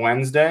week from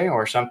Wednesday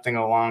or something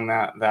along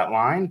that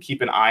line.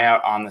 Keep an eye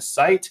out on the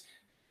site.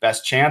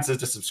 Best chance is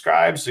to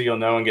subscribe so you'll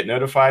know and get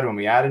notified when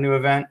we add a new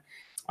event.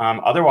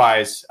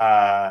 Otherwise,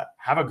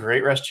 have a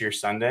great rest of your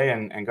Sunday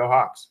and go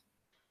Hawks.